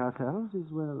extricate ourselves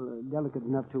is, delicate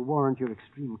enough to warrant your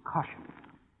extreme caution.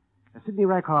 Sidney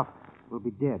RYKOFF will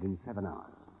be dead in 7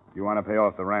 hours. You want to pay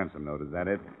off the ransom note, is that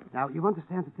it? Now, you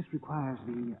understand that this requires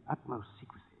the utmost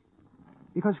secrecy,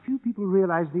 because few people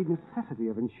realize the necessity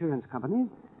of insurance companies,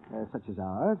 such as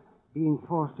ours, being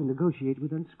forced to negotiate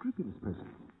with unscrupulous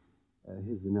persons.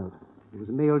 Here's the note. It was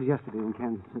mailed yesterday in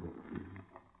Kansas City.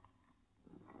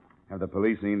 Have the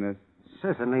police seen this?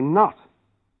 Certainly not.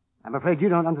 I'm afraid you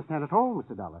don't understand at all,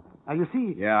 Mr. Dollar. Now, you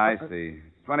see... Yeah, I see.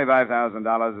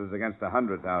 $25,000 is against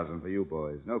 $100,000 for you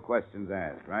boys. No questions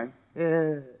asked, right?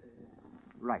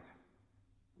 Right.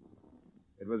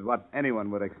 It was what anyone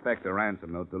would expect a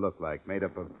ransom note to look like, made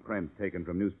up of print taken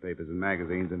from newspapers and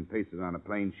magazines and pasted on a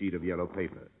plain sheet of yellow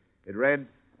paper. It read,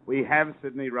 "We have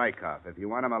Sidney RYKOFF. If you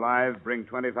want him alive, bring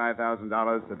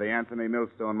 $25,000 to the Anthony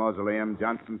Millstone Mausoleum,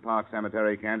 Johnson Park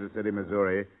Cemetery, Kansas City,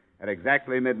 Missouri, at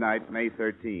exactly midnight, May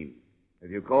 13. If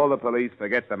you call the police,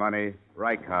 forget the money,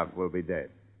 RYKOFF will be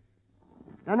dead."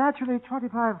 Now, naturally,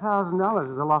 $25,000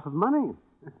 is a lot of money.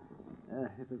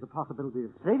 If there's a possibility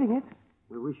of saving it,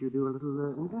 we wish you do a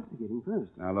little investigating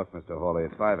first. Now, look, Mr. Hawley,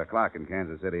 it's 5 o'clock in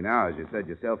Kansas City now. As you said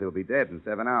yourself, he'll be dead in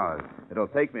 7 hours. It'll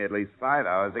take me at least 5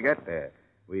 hours to get there.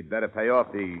 We'd better pay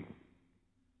off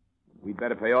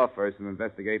first and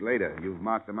investigate later. You've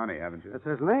marked the money, haven't you?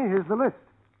 Certainly. Here's the list.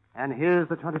 And here's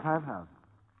the $25,000.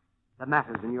 The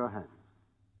matter's in your hands.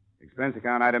 Expense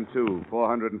account item 2,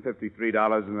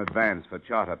 $453 in advance for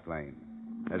charter plane.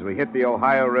 As we hit the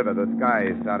Ohio River, the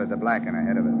sky started to blacken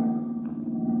ahead of us.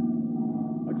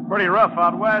 Looks pretty rough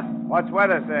out west. What's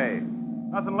weather say?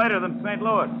 Nothing later than St.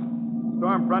 Louis.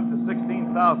 Storm front to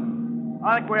 16,000.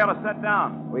 I think we ought to set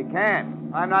down. We can't.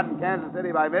 If I'm not in Kansas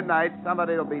City by midnight,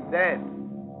 somebody will be dead.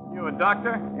 You a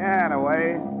doctor? Yeah, in a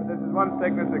way. But this is one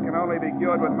sickness that can only be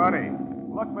cured with money.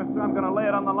 Look, mister, I'm going to lay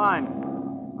it on the line.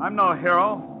 I'm no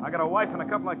hero. I got a wife and a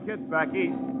couple of kids back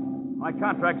east. My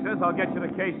contract says I'll get you to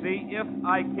KC if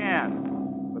I can.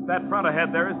 But that front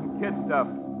ahead there isn't kid stuff.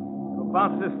 It'll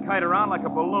bounce this kite around like a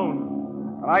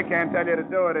balloon. Well, I can't tell you to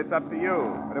do it. It's up to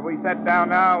you. But if we set down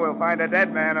now, we'll find a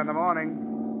dead man in the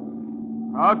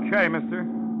morning. Okay, mister.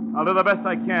 I'll do the best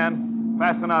I can.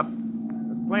 Fasten up.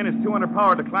 This plane is 200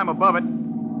 power to climb above it.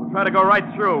 We'll try to go right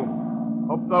through.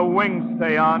 Hope the wings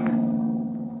stay on.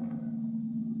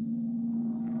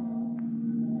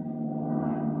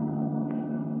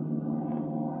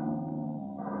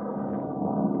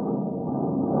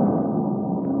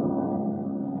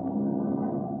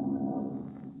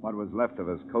 What was left of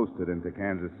us coasted into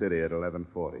Kansas City at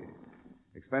 11:40.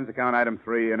 Expense account item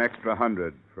 3, an extra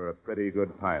 $100 for a pretty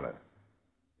good pilot.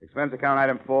 Expense account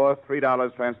item 4,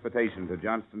 $3 transportation to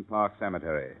Johnston Park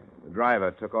Cemetery. The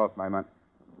driver took my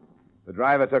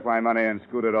money and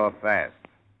scooted off fast.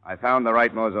 I found the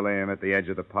right mausoleum at the edge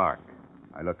of the park.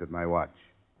 I looked at my watch.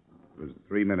 It was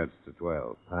 3 minutes to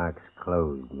 12. Park's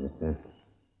closed, mister.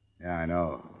 Yeah, I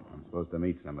know. I'm supposed to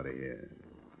meet somebody here.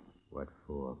 What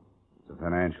for? It's a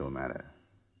financial matter.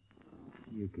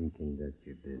 You can conduct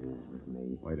your business with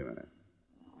me. Wait a minute.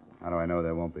 How do I know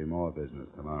there won't be more business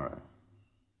tomorrow?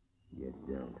 You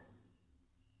don't.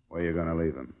 Where are you going to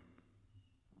leave him?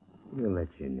 We'll let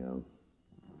you know.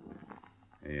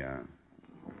 Yeah.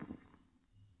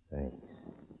 Thanks.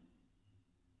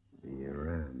 See you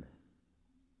around.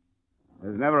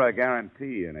 There's never a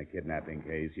guarantee in a kidnapping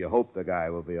case. You hope the guy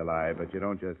will be alive, but you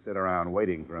don't just sit around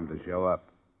waiting for him to show up.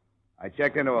 I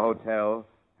checked into a hotel,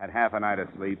 had half a night of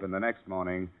sleep, and the next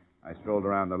morning I strolled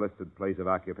around the listed place of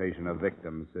occupation of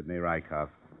victim, Sidney RYKOFF,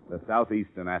 the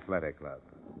Southeastern Athletic Club.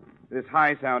 This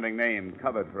high-sounding name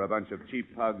covered for a bunch of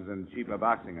cheap pugs and cheaper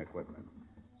boxing equipment.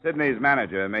 Sidney's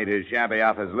manager made his shabby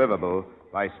office livable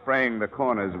by spraying the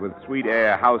corners with Sweet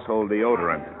Air household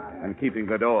deodorant and keeping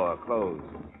the door closed.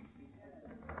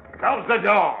 Close the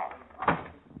door. What's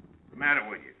the matter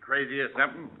with you? Crazy or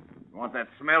something? You want that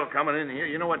smell coming in here?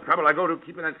 You know what trouble I go to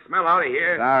keeping that smell out of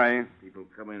here? Sorry. People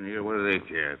come in here, what do they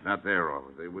care? It's not their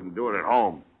office. They wouldn't do it at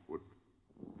home. What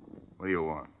do you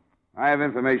want? I have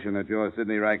information that you're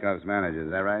Sidney Rykoff's manager.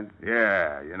 Is that right?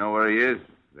 Yeah, you know where he is?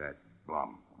 That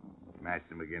bum.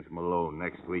 Matched him against Malone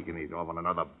next week, and he's off on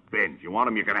another binge. You want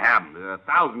him, you can have him. There are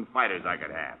 1,000 fighters I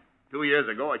could have. 2 years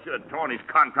ago, I should have torn his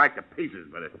contract to pieces,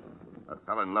 but I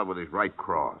fell in love with his right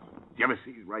cross. Did you ever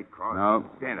see his right cross? No.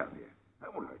 Stand up here.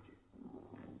 That won't hurt you.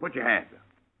 Put your hands up.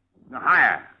 Now,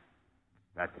 higher.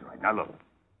 That's right. Now, look.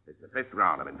 It's the 5th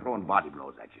round. I've been throwing body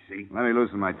blows at you, see? Let me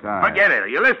loosen my tie. Forget it. Are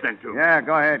you listening to me? Yeah,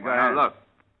 go ahead, go ahead. Now, look.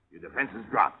 Your defense is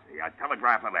dropped. See, I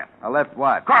telegraph a left. A left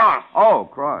what? Cross! Oh,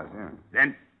 cross, yeah.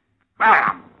 Then,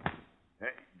 bam!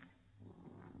 Hey.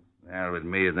 Well, with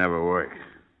me, it never works.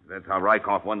 That's how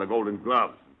Rykoff won the Golden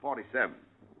Gloves in 47.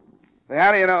 Say,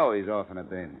 how do you know he's off in a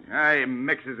binge? He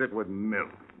mixes it with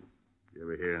milk. You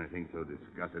ever hear anything so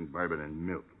disgusting? Bourbon and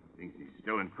milk. Thinks he's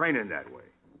still in training that way.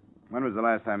 When was the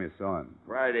last time you saw him?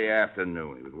 Friday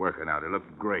afternoon. He was working out. He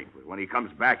looked great. But when he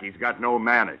comes back, he's got no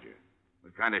manager.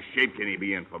 What kind of shape can he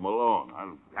be in for Malone?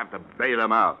 I'll have to bail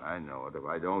him out. I know it. If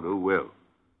I don't, who will?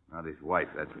 Not his wife,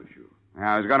 that's for sure.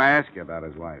 I was going to ask you about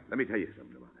his wife. Let me tell you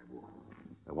something about that woman.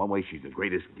 In one way, she's the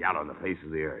greatest gal on the face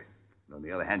of the earth. And on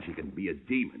the other hand, she can be a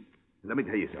demon. Let me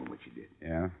tell you something what she did.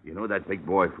 Yeah? You know that big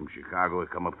boy from Chicago who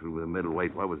come up through the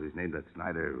middleweight? What was his name? That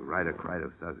Snyder, Ryder,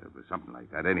 or something like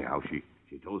that. Anyhow, she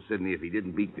told Sidney if he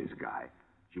didn't beat this guy,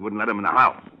 she wouldn't let him in the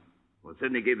house. Well,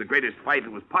 Sidney gave the greatest fight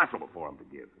it was possible for him to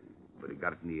give. But he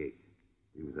got it in the 8th.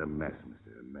 He was a mess,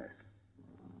 mister, a mess.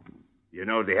 You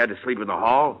know they had to sleep in the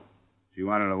hall? She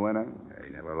wanted a winner? Yeah,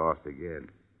 he never lost again.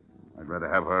 I'd rather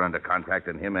have her under contract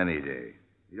than him any day.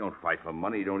 He don't fight for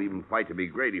money. He don't even fight to be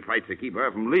great. He fights to keep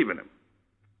her from leaving him.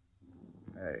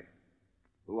 Hey,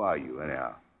 who are you,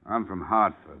 anyhow? I'm from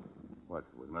Hartford. What,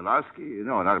 with Milosky?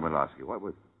 No, not Milosky.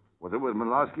 Was it with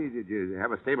Milosky? Did you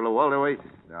have a stable of welterweights?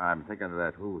 No, I'm thinking of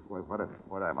that.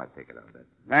 What am I thinking of that?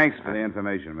 Thanks for the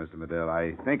information, Mr. Medill.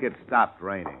 I think it stopped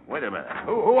raining. Wait a minute.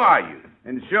 Who are you?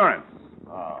 Insurance.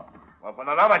 Oh. Well, for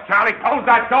the love of Charlie, close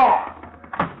that door!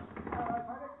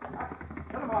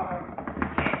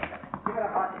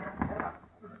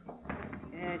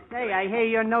 Say, I hear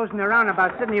you're nosing around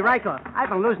about Sidney Rykoff. I've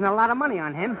been losing a lot of money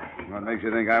on him. What makes you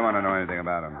think I want to know anything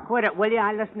about him? Quit it, will you?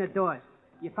 I listen to doors.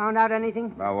 You found out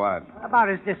anything? About what? About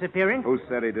his disappearance. Who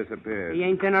said he disappeared? He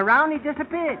ain't been around. He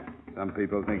disappeared. Some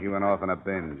people think he went off on a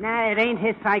binge. Nah, it ain't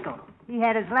his cycle. He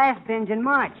had his last binge in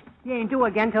March. He ain't due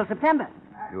again till September.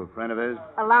 You a friend of his?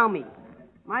 Allow me.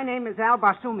 My name is Al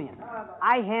Barsumian.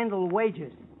 I handle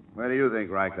wages. Where do you think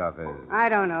Rykoff is? I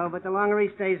don't know, but the longer he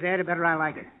stays there, the better I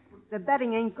like it. The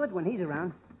betting ain't good when he's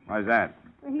around. Why's that?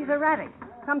 He's erratic.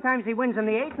 Sometimes he wins in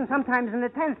the 8th and sometimes in the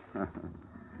 10th.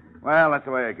 Well, that's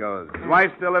the way it goes. His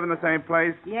wife still live in the same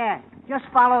place? Yeah, just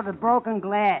follow the broken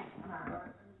glass.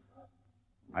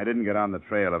 I didn't get on the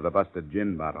trail of the busted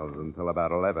gin bottles until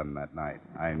about 11 that night.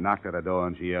 I knocked at her door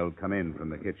and she yelled, "Come in," from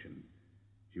the kitchen.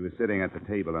 She was sitting at the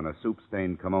table in a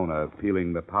soup-stained kimono,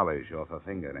 peeling the polish off her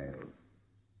fingernails.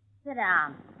 Sit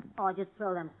down. Or just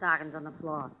throw them stockings on the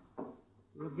floor.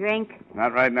 You drink?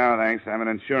 Not right now, thanks. I'm an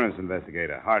insurance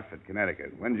investigator, Hartford,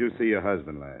 Connecticut. When did you see your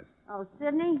husband last? Oh,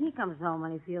 Sidney, he comes home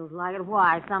when he feels like it.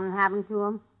 Why? Something happened to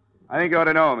him? I think you ought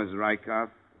to know, Mrs. Rykoff.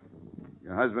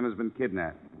 Your husband has been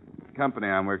kidnapped. The company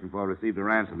I'm working for received a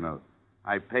ransom note.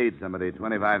 I paid somebody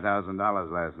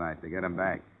 $25,000 last night to get him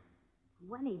back.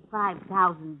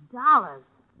 $25,000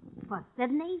 for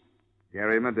Sidney?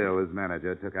 Gary Medill, his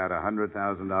manager, took out a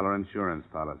 $100,000 insurance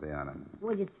policy on him.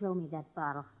 Would you throw me that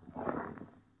bottle?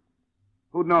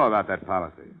 Who'd know about that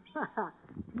policy?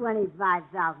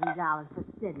 $25,000 for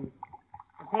Sidney.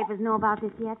 The papers know about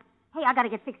this yet? Hey, I gotta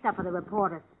get fixed up for the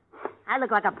reporters. I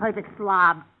look like a perfect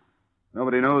slob.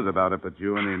 Nobody knows about it but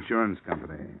you and the insurance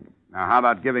company. Now, how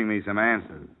about giving me some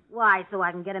answers? Why, so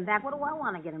I can get him back? What do I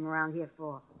want to get him around here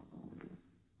for?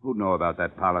 Who'd know about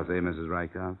that policy, Mrs.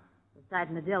 Rykoff?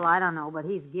 Besides Medill, I don't know, but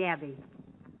he's Gabby.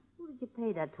 Who did you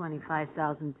pay that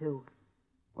 $25,000 to?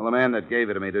 Well, the man that gave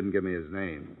it to me didn't give me his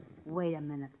name. Wait a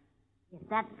minute. If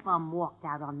that bum walked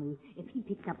out on me, if he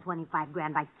picked up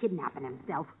 $25,000 by kidnapping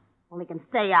himself, well, he can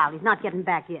stay out. He's not getting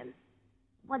back in.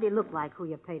 What did he look like, who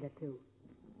you paid it to?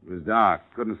 It was dark.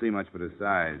 Couldn't see much but his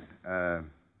size.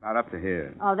 About up to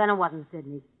here. Oh, then it wasn't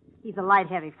Sidney. He's a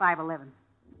light-heavy, 5'11".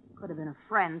 Could have been a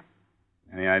friend.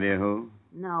 Any idea who?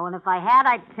 No, and if I had,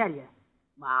 I'd tell you.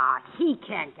 Ah, he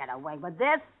can't get away with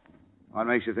this. What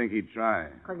makes you think he'd try?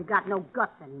 Because he got no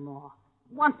guts anymore.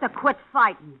 Wants to quit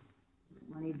fighting.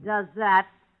 When he does that,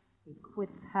 he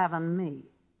quits having me.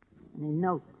 And he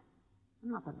knows it.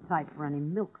 I'm not the type for any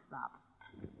milksop.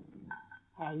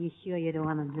 Hey, you sure you don't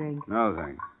want a drink? No,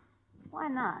 thanks. Why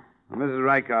not? Well, Mrs.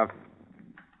 Rykoff.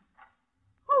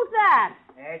 Who's that?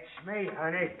 It's me,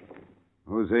 honey.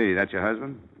 Who's he? That your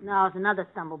husband? No, it's another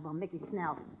stumblebum, Mickey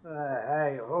Snell.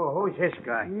 Hey, who's this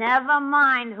guy? Never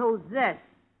mind who's this.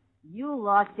 You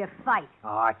lost your fight.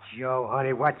 Oh, Joe,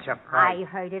 honey, what's a fight? I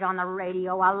heard it on the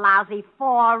radio, a lousy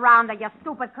 4-rounder, you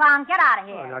stupid clown. Get out of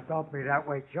here. Oh, now, don't be that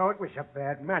way, Joe. It was a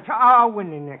bad match. I'll win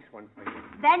the next one for you.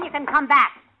 Then you can come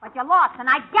back. But you lost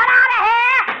tonight. Get out of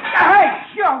here! Hey,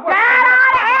 Joe! Get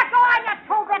out of here! Go on, you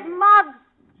two-bit mug!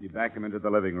 She backed him into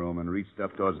the living room and reached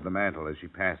up towards the mantel as she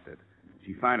passed it.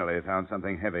 She finally found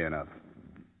something heavy enough.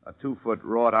 A 2-foot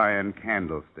wrought iron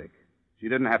candlestick. She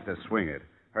didn't have to swing it.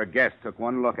 Her guest took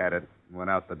one look at it and went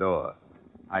out the door.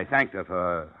 I thanked her for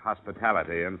her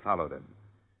hospitality and followed him.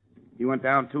 He went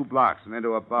down 2 blocks and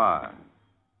into a bar.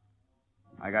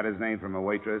 I got his name from a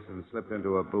waitress and slipped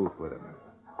into a booth with him.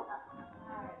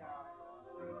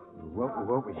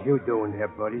 What was you doing there,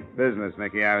 buddy? Business,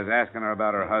 Mickey. I was asking her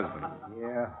about her husband.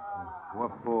 Yeah?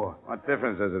 What for? What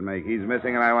difference does it make? He's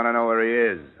missing and I want to know where he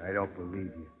is. I don't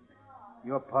believe you.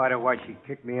 You're part of why she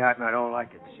kicked me out, and I don't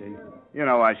like it, see? You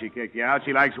know why she kicked you out.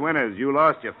 She likes winners. You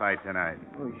lost your fight tonight.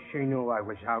 Well, she knew I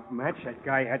was outmatched. That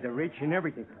guy had the reach and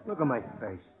everything. Look at my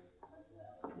face.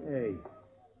 Hey,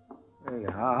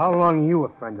 how long are you a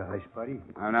friend of hers, buddy?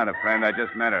 I'm not a friend. I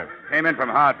just met her. Came in from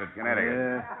Hartford, Connecticut.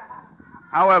 Yeah.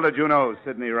 How well did you know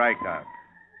Sidney Rykoff?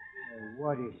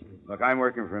 What is it? Look, I'm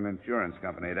working for an insurance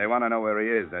company. They want to know where he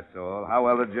is, that's all. How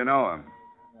well did you know him?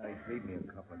 He beat me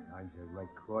a couple of times at Red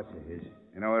Cross of his.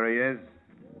 You know where he is?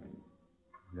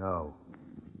 No.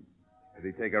 Did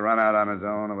he take a run out on his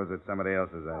own, or was it somebody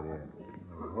else's idea?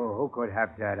 Who could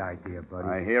have that idea, buddy?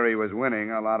 I hear he was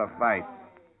winning a lot of fights.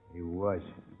 He was.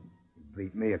 He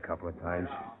beat me a couple of times.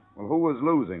 Well, who was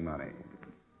losing money?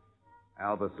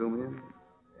 Al Basumian?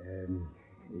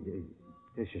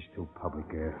 This is too public.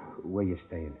 Where you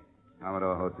staying?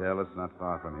 Commodore Hotel. It's not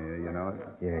far from here. You know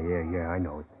it? Yeah, I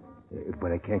know it.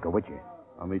 But I can't go with you.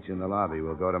 I'll meet you in the lobby.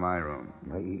 We'll go to my room.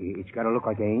 It's got to look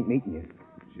like I ain't meeting you.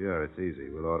 Sure, it's easy.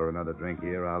 We'll order another drink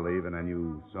here. I'll leave, and then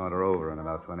you saunter over in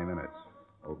about 20 minutes.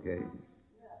 Okay?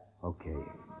 Okay.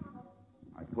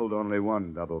 I pulled only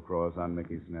one double cross on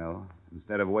Mickey Snell.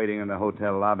 Instead of waiting in the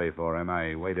hotel lobby for him,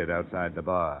 I waited outside the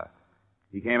bar.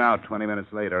 He came out 20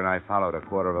 minutes later, and I followed a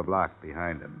quarter of a block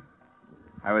behind him.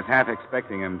 I was half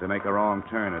expecting him to make a wrong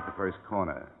turn at the first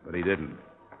corner, but he didn't.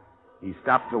 He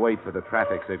stopped to wait for the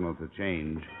traffic signal to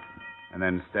change, and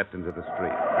then stepped into the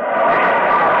street.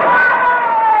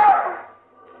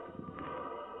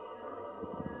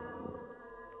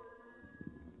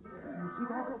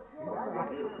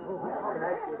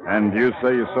 And you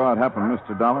say you saw it happen,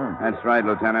 Mr. Dollar? That's right,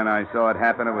 Lieutenant. I saw it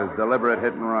happen. It was deliberate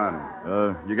hit and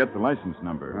run. You get the license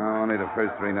number? Oh, only the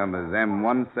first three numbers.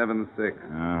 M176.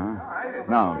 Uh-huh.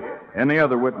 Now, any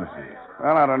other witnesses?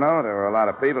 Well, I don't know. There were a lot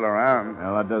of people around.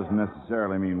 Well, that doesn't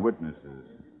necessarily mean witnesses.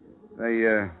 Say,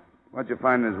 what'd you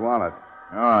find in his wallet?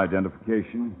 Oh,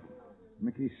 identification.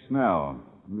 Mickey Snell.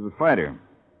 He was a fighter.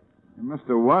 He must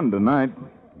have won tonight.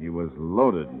 He was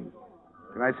loaded.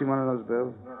 Can I see one of those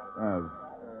bills?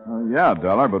 Yeah,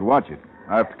 Dollar, but watch it.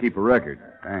 I have to keep a record.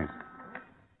 Thanks.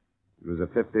 It was a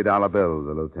 $50 bill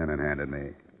the lieutenant handed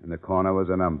me. In the corner was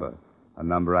a number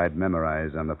I'd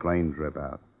memorized on the plane trip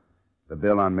out. The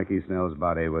bill on Mickey Snell's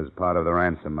body was part of the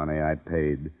ransom money I'd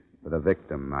paid for the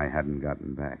victim I hadn't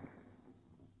gotten back.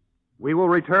 We will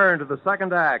return to the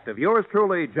second act of yours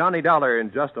truly, Johnny Dollar,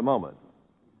 in just a moment.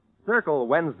 Circle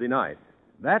Wednesday night.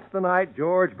 That's the night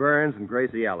George Burns and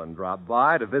Gracie Allen drop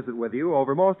by to visit with you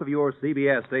over most of your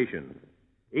CBS stations.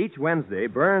 Each Wednesday,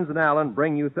 Burns and Allen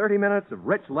bring you 30 minutes of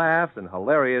rich laughs and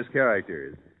hilarious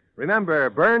characters. Remember,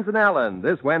 Burns and Allen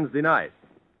this Wednesday night.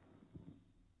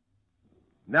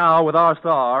 Now, with our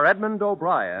star, Edmund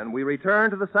O'Brien, we return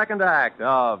to the second act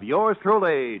of yours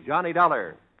truly, Johnny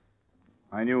Dollar.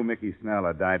 I knew Mickey Snell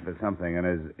had died for something, and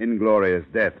his inglorious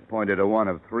death pointed to one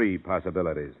of three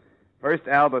possibilities. First,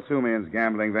 Al Basumian's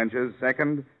gambling ventures.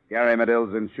 Second, Gary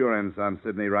Medill's insurance on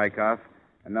Sidney Rykoff.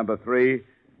 And number three,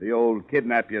 the old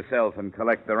kidnap yourself and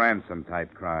collect the ransom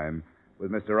type crime,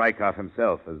 with Mr. Rykoff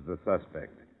himself as the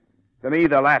suspect. To me,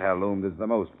 the latter loomed as the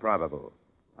most probable.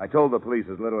 I told the police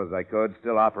as little as I could,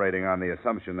 still operating on the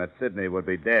assumption that Sidney would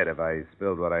be dead if I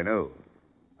spilled what I knew.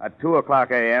 At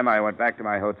 2:00 a.m., I went back to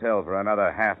my hotel for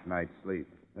another half-night's sleep.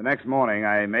 The next morning,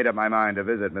 I made up my mind to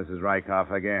visit Mrs.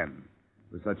 Rykoff again.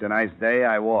 It was such a nice day,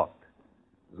 I walked.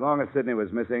 As long as Sidney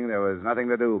was missing, there was nothing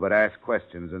to do but ask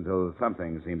questions until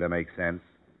something seemed to make sense.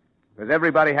 Because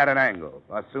everybody had an angle.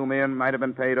 Basumian might have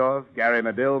been paid off, Gary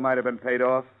Medill might have been paid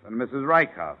off, and Mrs.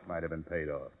 Rykoff might have been paid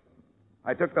off.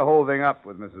 I took the whole thing up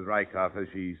with Mrs. Rykoff as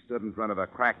she stood in front of a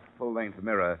cracked full-length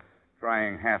mirror,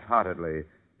 trying half-heartedly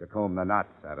to comb the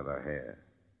knots out of her hair.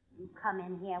 You come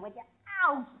in here with your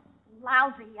ouch,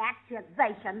 lousy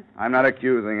accusations. I'm not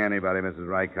accusing anybody, Mrs.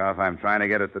 Rykoff. I'm trying to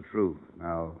get at the truth.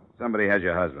 Now, somebody has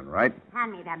your husband, right?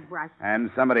 Hand me that brush.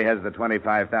 And somebody has the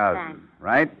 $25,000, Thanks.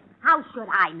 right? How should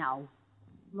I know?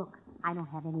 Look, I don't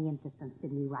have any interest in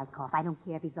Sidney Rykoff. I don't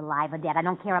care if he's alive or dead. I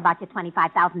don't care about your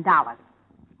 $25,000.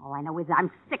 All I know is I'm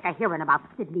sick of hearing about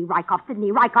Sidney Rykoff,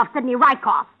 Sidney Rykoff, Sidney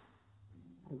Rykoff.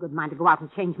 I had a good mind to go out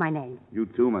and change my name. You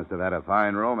two must have had a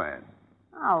fine romance.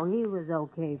 Oh, he was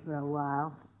okay for a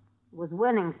while. Was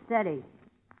winning steady.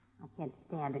 I can't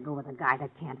stand to go with a guy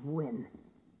that can't win.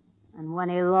 And when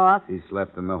he lost... He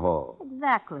slept in the hall.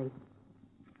 Exactly.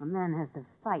 A man has to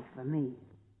fight for me.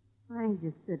 I ain't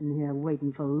just sitting here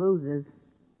waiting for losers.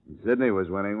 And Sidney was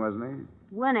winning, wasn't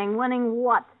he? Winning? Winning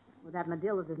what? With that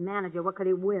Medill as his manager, what could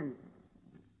he win?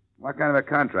 What kind of a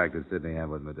contract did Sidney have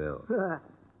with Medill?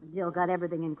 Medill got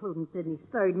everything, including Sidney's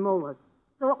third molars.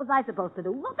 So what was I supposed to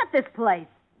do? Look at this place.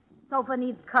 Sofa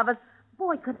needs covers.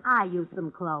 Boy, could I use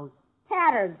some clothes.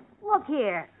 Tatters. Look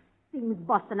here. Seams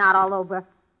busting out all over.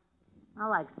 I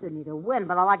like Sidney to win,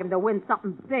 but I like him to win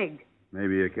something big.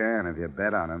 Maybe you can if you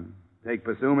bet on him. Take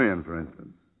Basumian, for instance.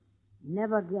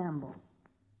 Never gamble.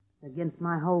 It's against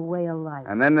my whole way of life.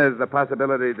 And then there's the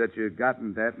possibility that you got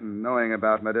in debt and, knowing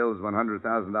about Medill's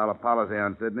 $100,000 policy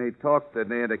on Sidney, talked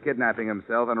Sidney into kidnapping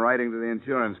himself and writing to the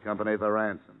insurance company for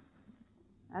ransom.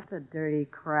 That's a dirty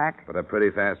crack. But a pretty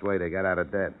fast way to get out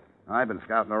of debt. I've been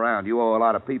scouting around. You owe a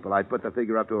lot of people. I'd put the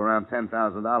figure up to around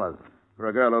 $10,000. For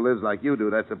a girl who lives like you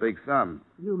do, that's a big sum.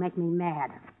 You make me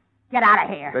mad. Get out of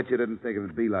here. Bet you didn't think it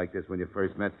would be like this when you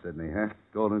first met Sidney, huh?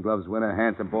 Golden Gloves winner,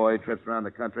 handsome boy, trips around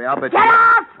the country. I'll bet Get you...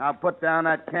 out! Now put down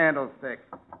that candlestick.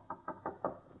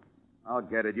 I'll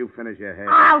get it. You finish your hair.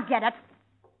 I'll get it.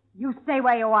 You stay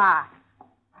where you are.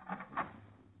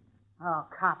 Oh,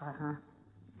 copper, huh?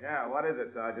 Yeah, what is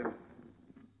it, Sergeant?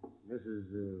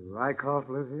 Mrs. Rykoff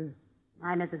live here?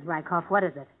 Hi, Mrs. Rykoff. What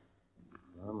is it?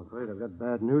 Well, I'm afraid I've got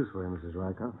bad news for you, Mrs.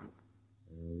 Rykoff.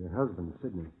 Your husband,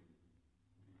 Sidney.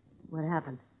 What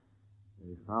happened?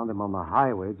 They found him on the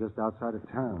highway just outside of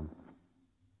town.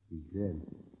 He's dead.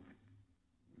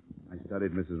 I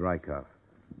studied Mrs. Rykoff.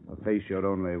 Her face showed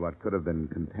only what could have been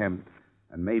contempt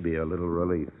and maybe a little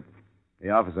relief.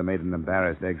 The officer made an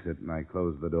embarrassed exit, and I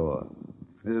closed the door.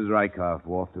 Mrs. Rykoff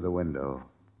walked to the window,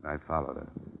 and I followed her.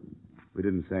 We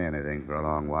didn't say anything for a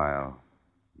long while,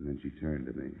 and then she turned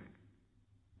to me.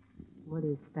 What do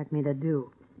you expect me to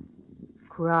do?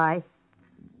 Cry?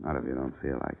 Not if you don't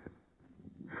feel like it.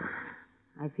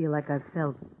 I feel like I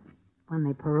felt when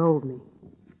they paroled me.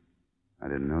 I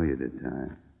didn't know you did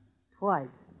time. Twice.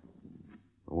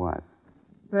 For what?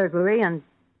 Burglary and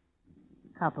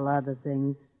a couple other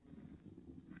things.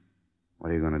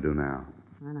 What are you going to do now?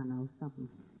 I don't know, something.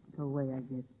 Go away, I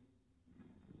guess.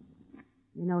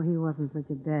 You know, he wasn't such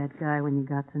a bad guy when you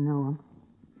got to know him.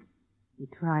 He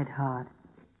tried hard.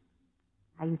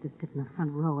 I used to sit in the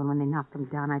front row, and when they knocked him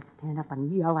down, I'd stand up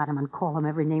and yell at him and call him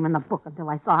every name in the book until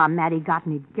I saw how mad he got,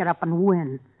 and he'd get up and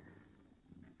win.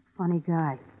 Funny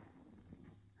guy.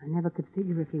 I never could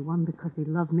figure if he won because he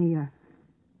loved me or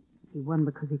if he won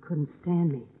because he couldn't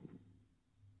stand me.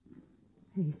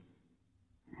 Hey,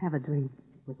 have a drink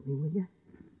with me, will you?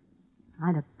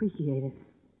 I'd appreciate it.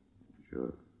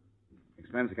 Sure.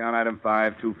 Expense account item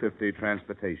 5, $250,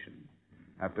 transportation.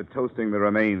 After toasting the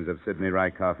remains of Sidney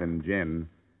Rykoff in gin,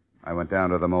 I went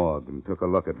down to the morgue and took a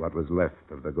look at what was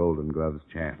left of the Golden Gloves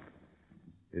champ.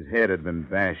 His head had been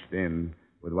bashed in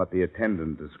with what the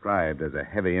attendant described as a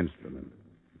heavy instrument.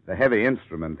 The heavy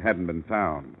instrument hadn't been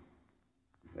found.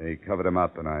 They covered him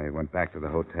up, and I went back to the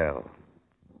hotel.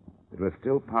 It was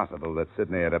still possible that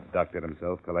Sidney had abducted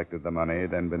himself, collected the money,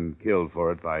 then been killed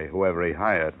for it by whoever he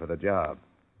hired for the job.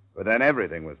 But then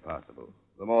everything was possible.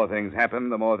 The more things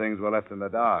happened, the more things were left in the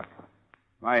dark.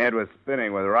 My head was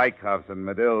spinning with Rykoffs and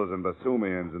Medills and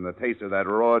Basumians, and the taste of that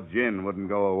raw gin wouldn't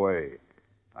go away.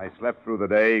 I slept through the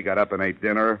day, got up and ate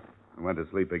dinner, and went to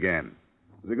sleep again.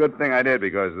 It was a good thing I did,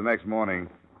 because the next morning,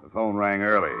 the phone rang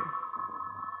early.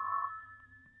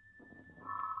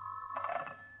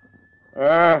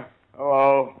 Hello.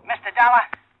 Mr. Dollar?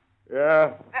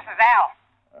 Yeah? This is Al.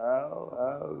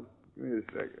 Al, give me a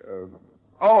sec.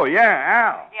 Oh, yeah,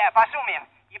 Al. Yeah, Basumian.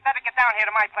 You better get down here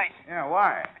to my place. Yeah,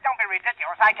 why? Don't be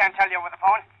ridiculous. I can't tell you over the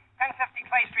phone. 1050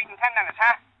 Clay Street in 10 minutes,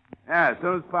 huh? Yeah, as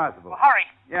soon as possible. Well, hurry.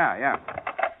 Yeah.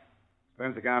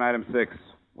 Expense account item 6,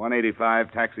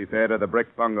 $185 taxi fare to the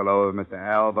brick bungalow of Mr.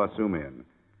 Al Basumian.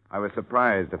 I was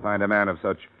surprised to find a man of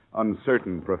such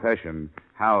uncertain profession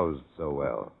housed so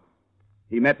well.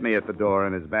 He met me at the door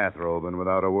in his bathrobe and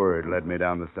without a word led me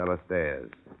down the cellar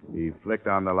stairs. He flicked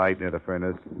on the light near the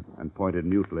furnace and pointed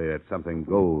mutely at something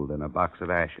gold in a box of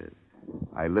ashes.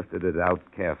 I lifted it out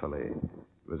carefully.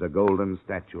 It was a golden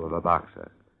statue of a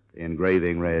boxer. The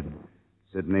engraving read,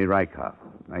 Sidney Rykoff,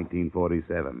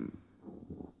 1947.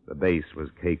 The base was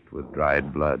caked with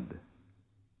dried blood.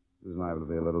 This is liable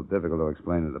to be a little difficult to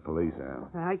explain to the police, Al.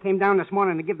 I came down this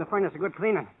morning to give the furnace a good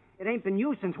cleaning. It ain't been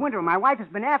used since winter. My wife has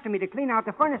been after me to clean out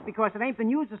the furnace because it ain't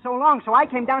been used in so long, so I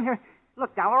came down here.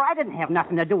 Look, Dollar, I didn't have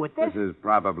nothing to do with this. This is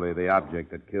probably the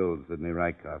object that killed Sidney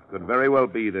Rykoff. Could very well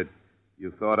be that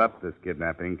you thought up this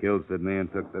kidnapping, killed Sidney,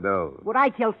 and took the dough. Would I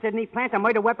kill Sidney, plant a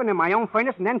murder weapon in my own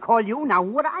furnace, and then call you? Now,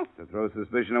 would I? To throw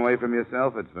suspicion away from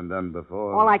yourself, it's been done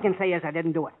before. All I can say is I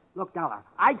didn't do it. Look, Dollar,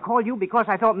 I'd call you because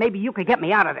I thought maybe you could get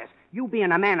me out of this. You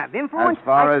being a man of influence... As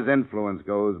far as influence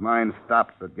goes, mine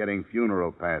stopped at getting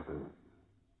funeral passes.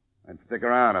 I'd stick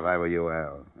around if I were you,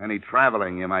 Al. Any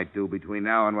traveling you might do between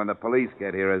now and when the police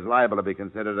get here is liable to be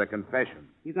considered a confession.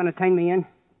 You gonna turn me in?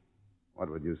 What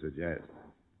would you suggest?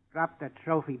 Drop the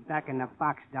trophy back in the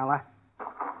box, Dollar.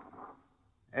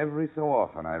 Every so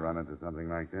often I run into something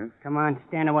like this. Come on,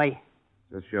 stand away.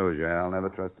 Just shows you, Al. Never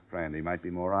trust a friend. He might be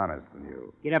more honest than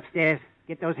you. Get upstairs.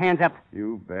 Get those hands up.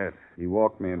 You bet. He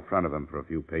walked me in front of him for a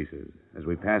few paces. As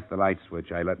we passed the light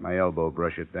switch, I let my elbow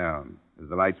brush it down. As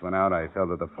the lights went out, I fell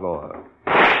to the floor.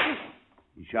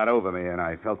 He shot over me, and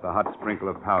I felt the hot sprinkle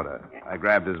of powder. I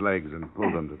grabbed his legs and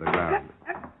pulled him to the ground.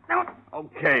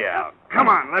 Okay, Al. Come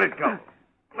on, let it go.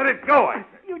 Let it go, I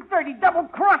said. You dirty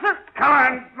double-crosser. Come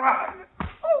on, drop it.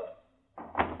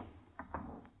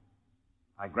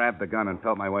 I grabbed the gun and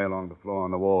felt my way along the floor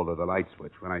on the wall to the light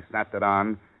switch. When I snapped it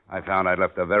on, I found I'd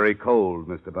left a very cold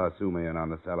Mr. Basumian on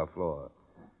the cellar floor.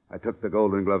 I took the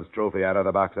Golden Gloves trophy out of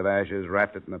the box of ashes,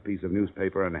 wrapped it in a piece of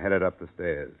newspaper, and headed up the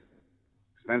stairs.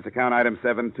 Expense account item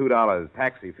 7, $2,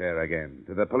 taxi fare again.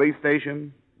 To the police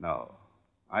station? No.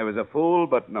 I was a fool,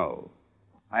 but no.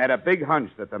 I had a big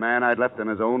hunch that the man I'd left in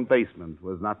his own basement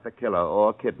was not the killer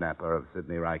or kidnapper of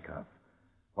Sidney Rykoff.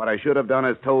 What I should have done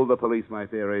is told the police my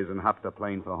theories and hopped a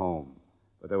plane for home.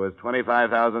 But there was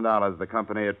 $25,000 the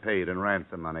company had paid in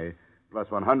ransom money, plus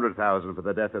 $100,000 for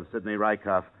the death of Sidney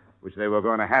Rykoff, which they were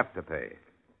going to have to pay.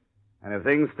 And if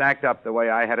things stacked up the way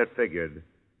I had it figured,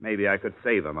 maybe I could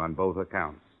save him on both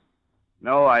accounts.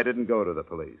 No, I didn't go to the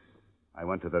police. I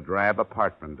went to the drab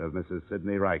apartment of Mrs.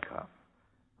 Sidney Rykoff.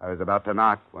 I was about to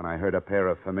knock when I heard a pair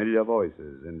of familiar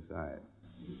voices inside.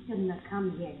 You shouldn't have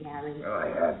come here, Gary. Well, I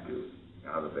had to.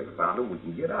 Now that they found him, we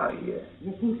can get out of here.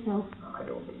 You think so? I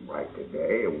don't think right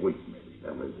today. A week, maybe.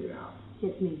 Then we'll get out.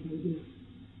 Kiss me, baby.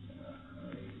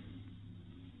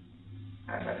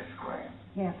 I let it scram.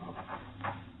 Careful.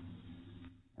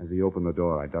 As he opened the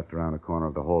door, I ducked around a corner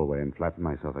of the hallway and flattened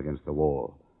myself against the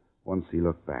wall. Once he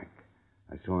looked back.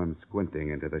 I saw him squinting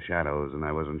into the shadows, and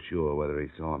I wasn't sure whether he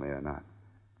saw me or not.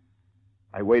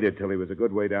 I waited till he was a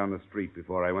good way down the street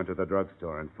before I went to the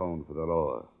drugstore and phoned for the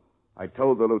law. I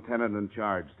told the lieutenant in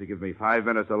charge to give me 5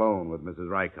 minutes alone with Mrs.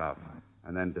 RYKOFF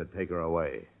and then to take her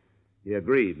away. He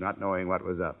agreed, not knowing what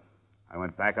was up. I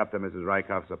went back up to Mrs.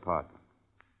 RYKOFF's apartment.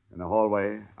 In the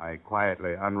hallway, I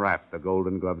quietly unwrapped the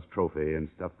Golden Gloves trophy and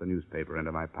stuffed the newspaper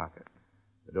into my pocket.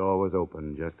 The door was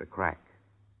open, just a crack.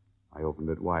 I opened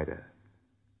it wider.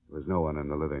 There was no one in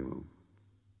the living room.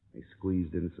 I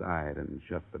squeezed inside and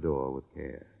shut the door with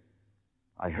care.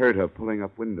 I heard her pulling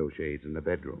up window shades in the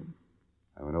bedroom.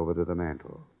 I went over to the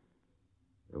mantel.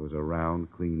 There was a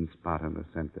round, clean spot in the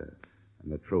center,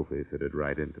 and the trophy fitted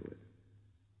right into it.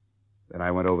 Then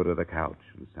I went over to the couch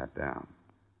and sat down.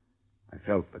 I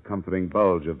felt the comforting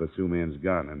bulge of the Sumian's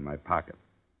gun in my pocket,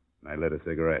 and I lit a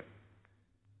cigarette.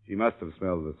 She must have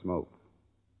smelled the smoke.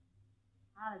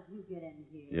 How did you get in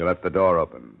here? You left the door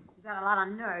open. You got a lot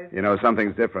of nerve. You know,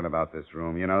 something's different about this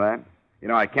room. You know that? You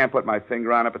know, I can't put my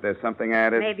finger on it, but there's something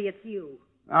added. Maybe it's you.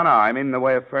 No, I mean in the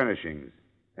way of furnishings.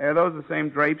 Hey, are those the same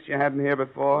drapes you had in here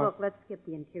before? Look, let's skip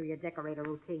the interior decorator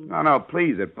routine. No,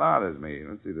 please, it bothers me.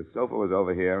 Let's see, the sofa was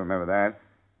over here, remember that?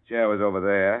 Chair was over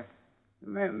there.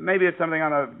 Maybe it's something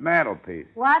on a mantelpiece.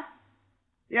 What?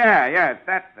 Yeah, it's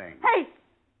that thing. Hey!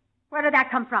 Where did that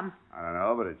come from? I don't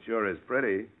know, but it sure is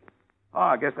pretty. Oh,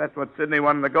 I guess that's what Sidney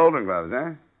won in the Golden Gloves,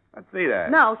 eh? Let's see that.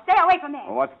 No, stay away from there.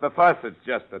 Well, what's the fuss? It's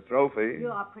just a trophy.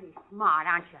 You're pretty smart,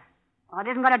 aren't you? Well, it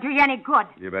isn't going to do you any good.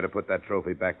 You better put that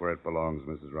trophy back where it belongs,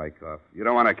 Mrs. RYKOFF. You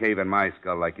don't want to cave in my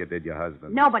skull like you did your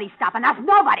husband. Nobody's stopping us.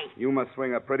 Nobody. You must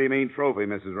swing a pretty mean trophy,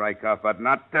 Mrs. RYKOFF, but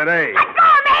not today. Let go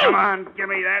of me! Come on, give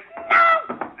me that. No!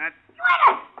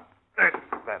 That's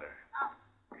better.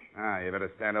 You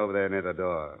better stand over there near the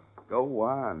door. Go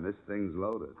on. This thing's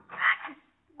loaded.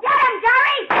 Get him,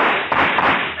 Jerry!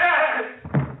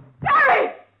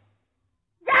 Jerry!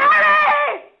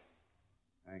 Jerry!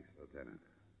 Thanks, Lieutenant.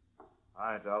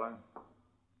 Hi, Dollar.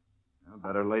 Well,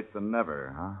 better late than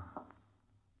never, huh?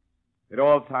 It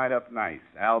all tied up nice.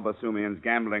 Al Basumian's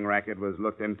gambling racket was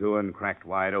looked into and cracked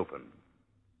wide open.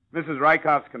 Mrs.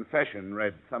 RYKOFF's confession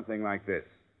read something like this.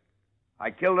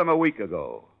 I killed him a week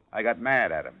ago. I got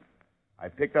mad at him. I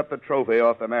picked up the trophy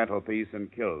off the mantelpiece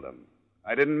and killed him.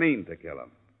 I didn't mean to kill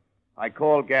him. I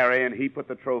called Gary, and he put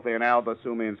the trophy in Al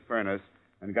Basumian's furnace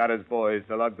and got his boys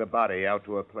to lug the body out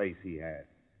to a place he had.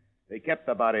 They kept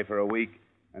the body for a week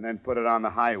and then put it on the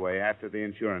highway after the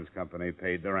insurance company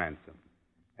paid the ransom.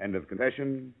 End of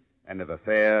confession, end of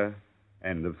affair,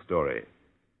 end of story.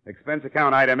 Expense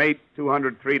account item 8,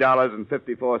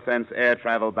 $203.54, air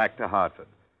travel back to Hartford.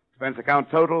 Expense account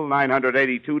total,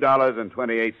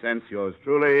 $982.28. Yours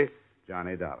truly,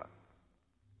 Johnny Dollar.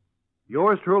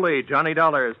 Yours truly, Johnny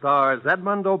Dollar, stars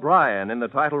Edmund O'Brien in the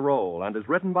title role and is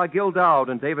written by Gil Dowd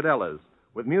and David Ellis,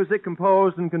 with music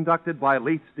composed and conducted by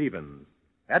Leith Stevens.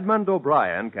 Edmund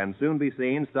O'Brien can soon be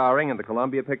seen starring in the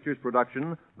Columbia Pictures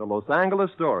production, The Los Angeles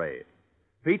Story.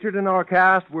 Featured in our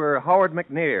cast were Howard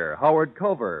McNear, Howard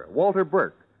Culver, Walter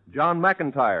Burke, John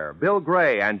McIntyre, Bill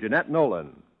Gray, and Jeanette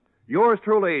Nolan. Yours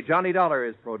truly, Johnny Dollar,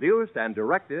 is produced and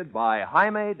directed by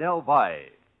Jaime Del Valle.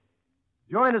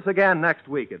 Join us again next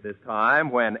week at this time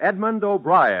when Edmund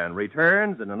O'Brien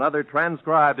returns in another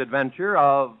transcribed adventure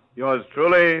of Yours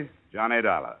truly, Johnny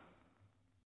Dollar.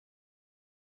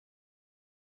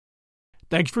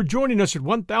 Thanks for joining us at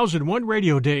 1001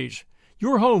 Radio Days,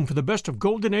 your home for the best of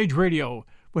Golden Age radio,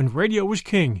 when radio was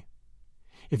king.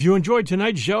 If you enjoyed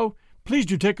tonight's show, please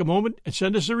do take a moment and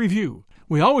send us a review.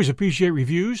 We always appreciate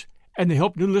reviews, and they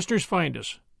help new listeners find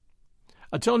us.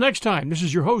 Until next time, this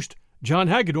is your host, John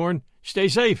Hagedorn. Stay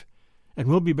safe, and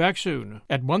we'll be back soon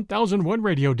at 1001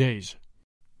 Radio Days.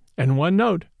 And one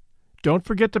note, don't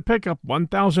forget to pick up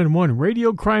 1001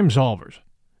 Radio Crime Solvers.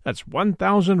 That's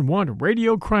 1001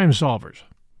 Radio Crime Solvers.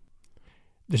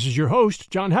 This is your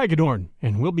host, John Hagedorn,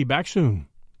 and we'll be back soon.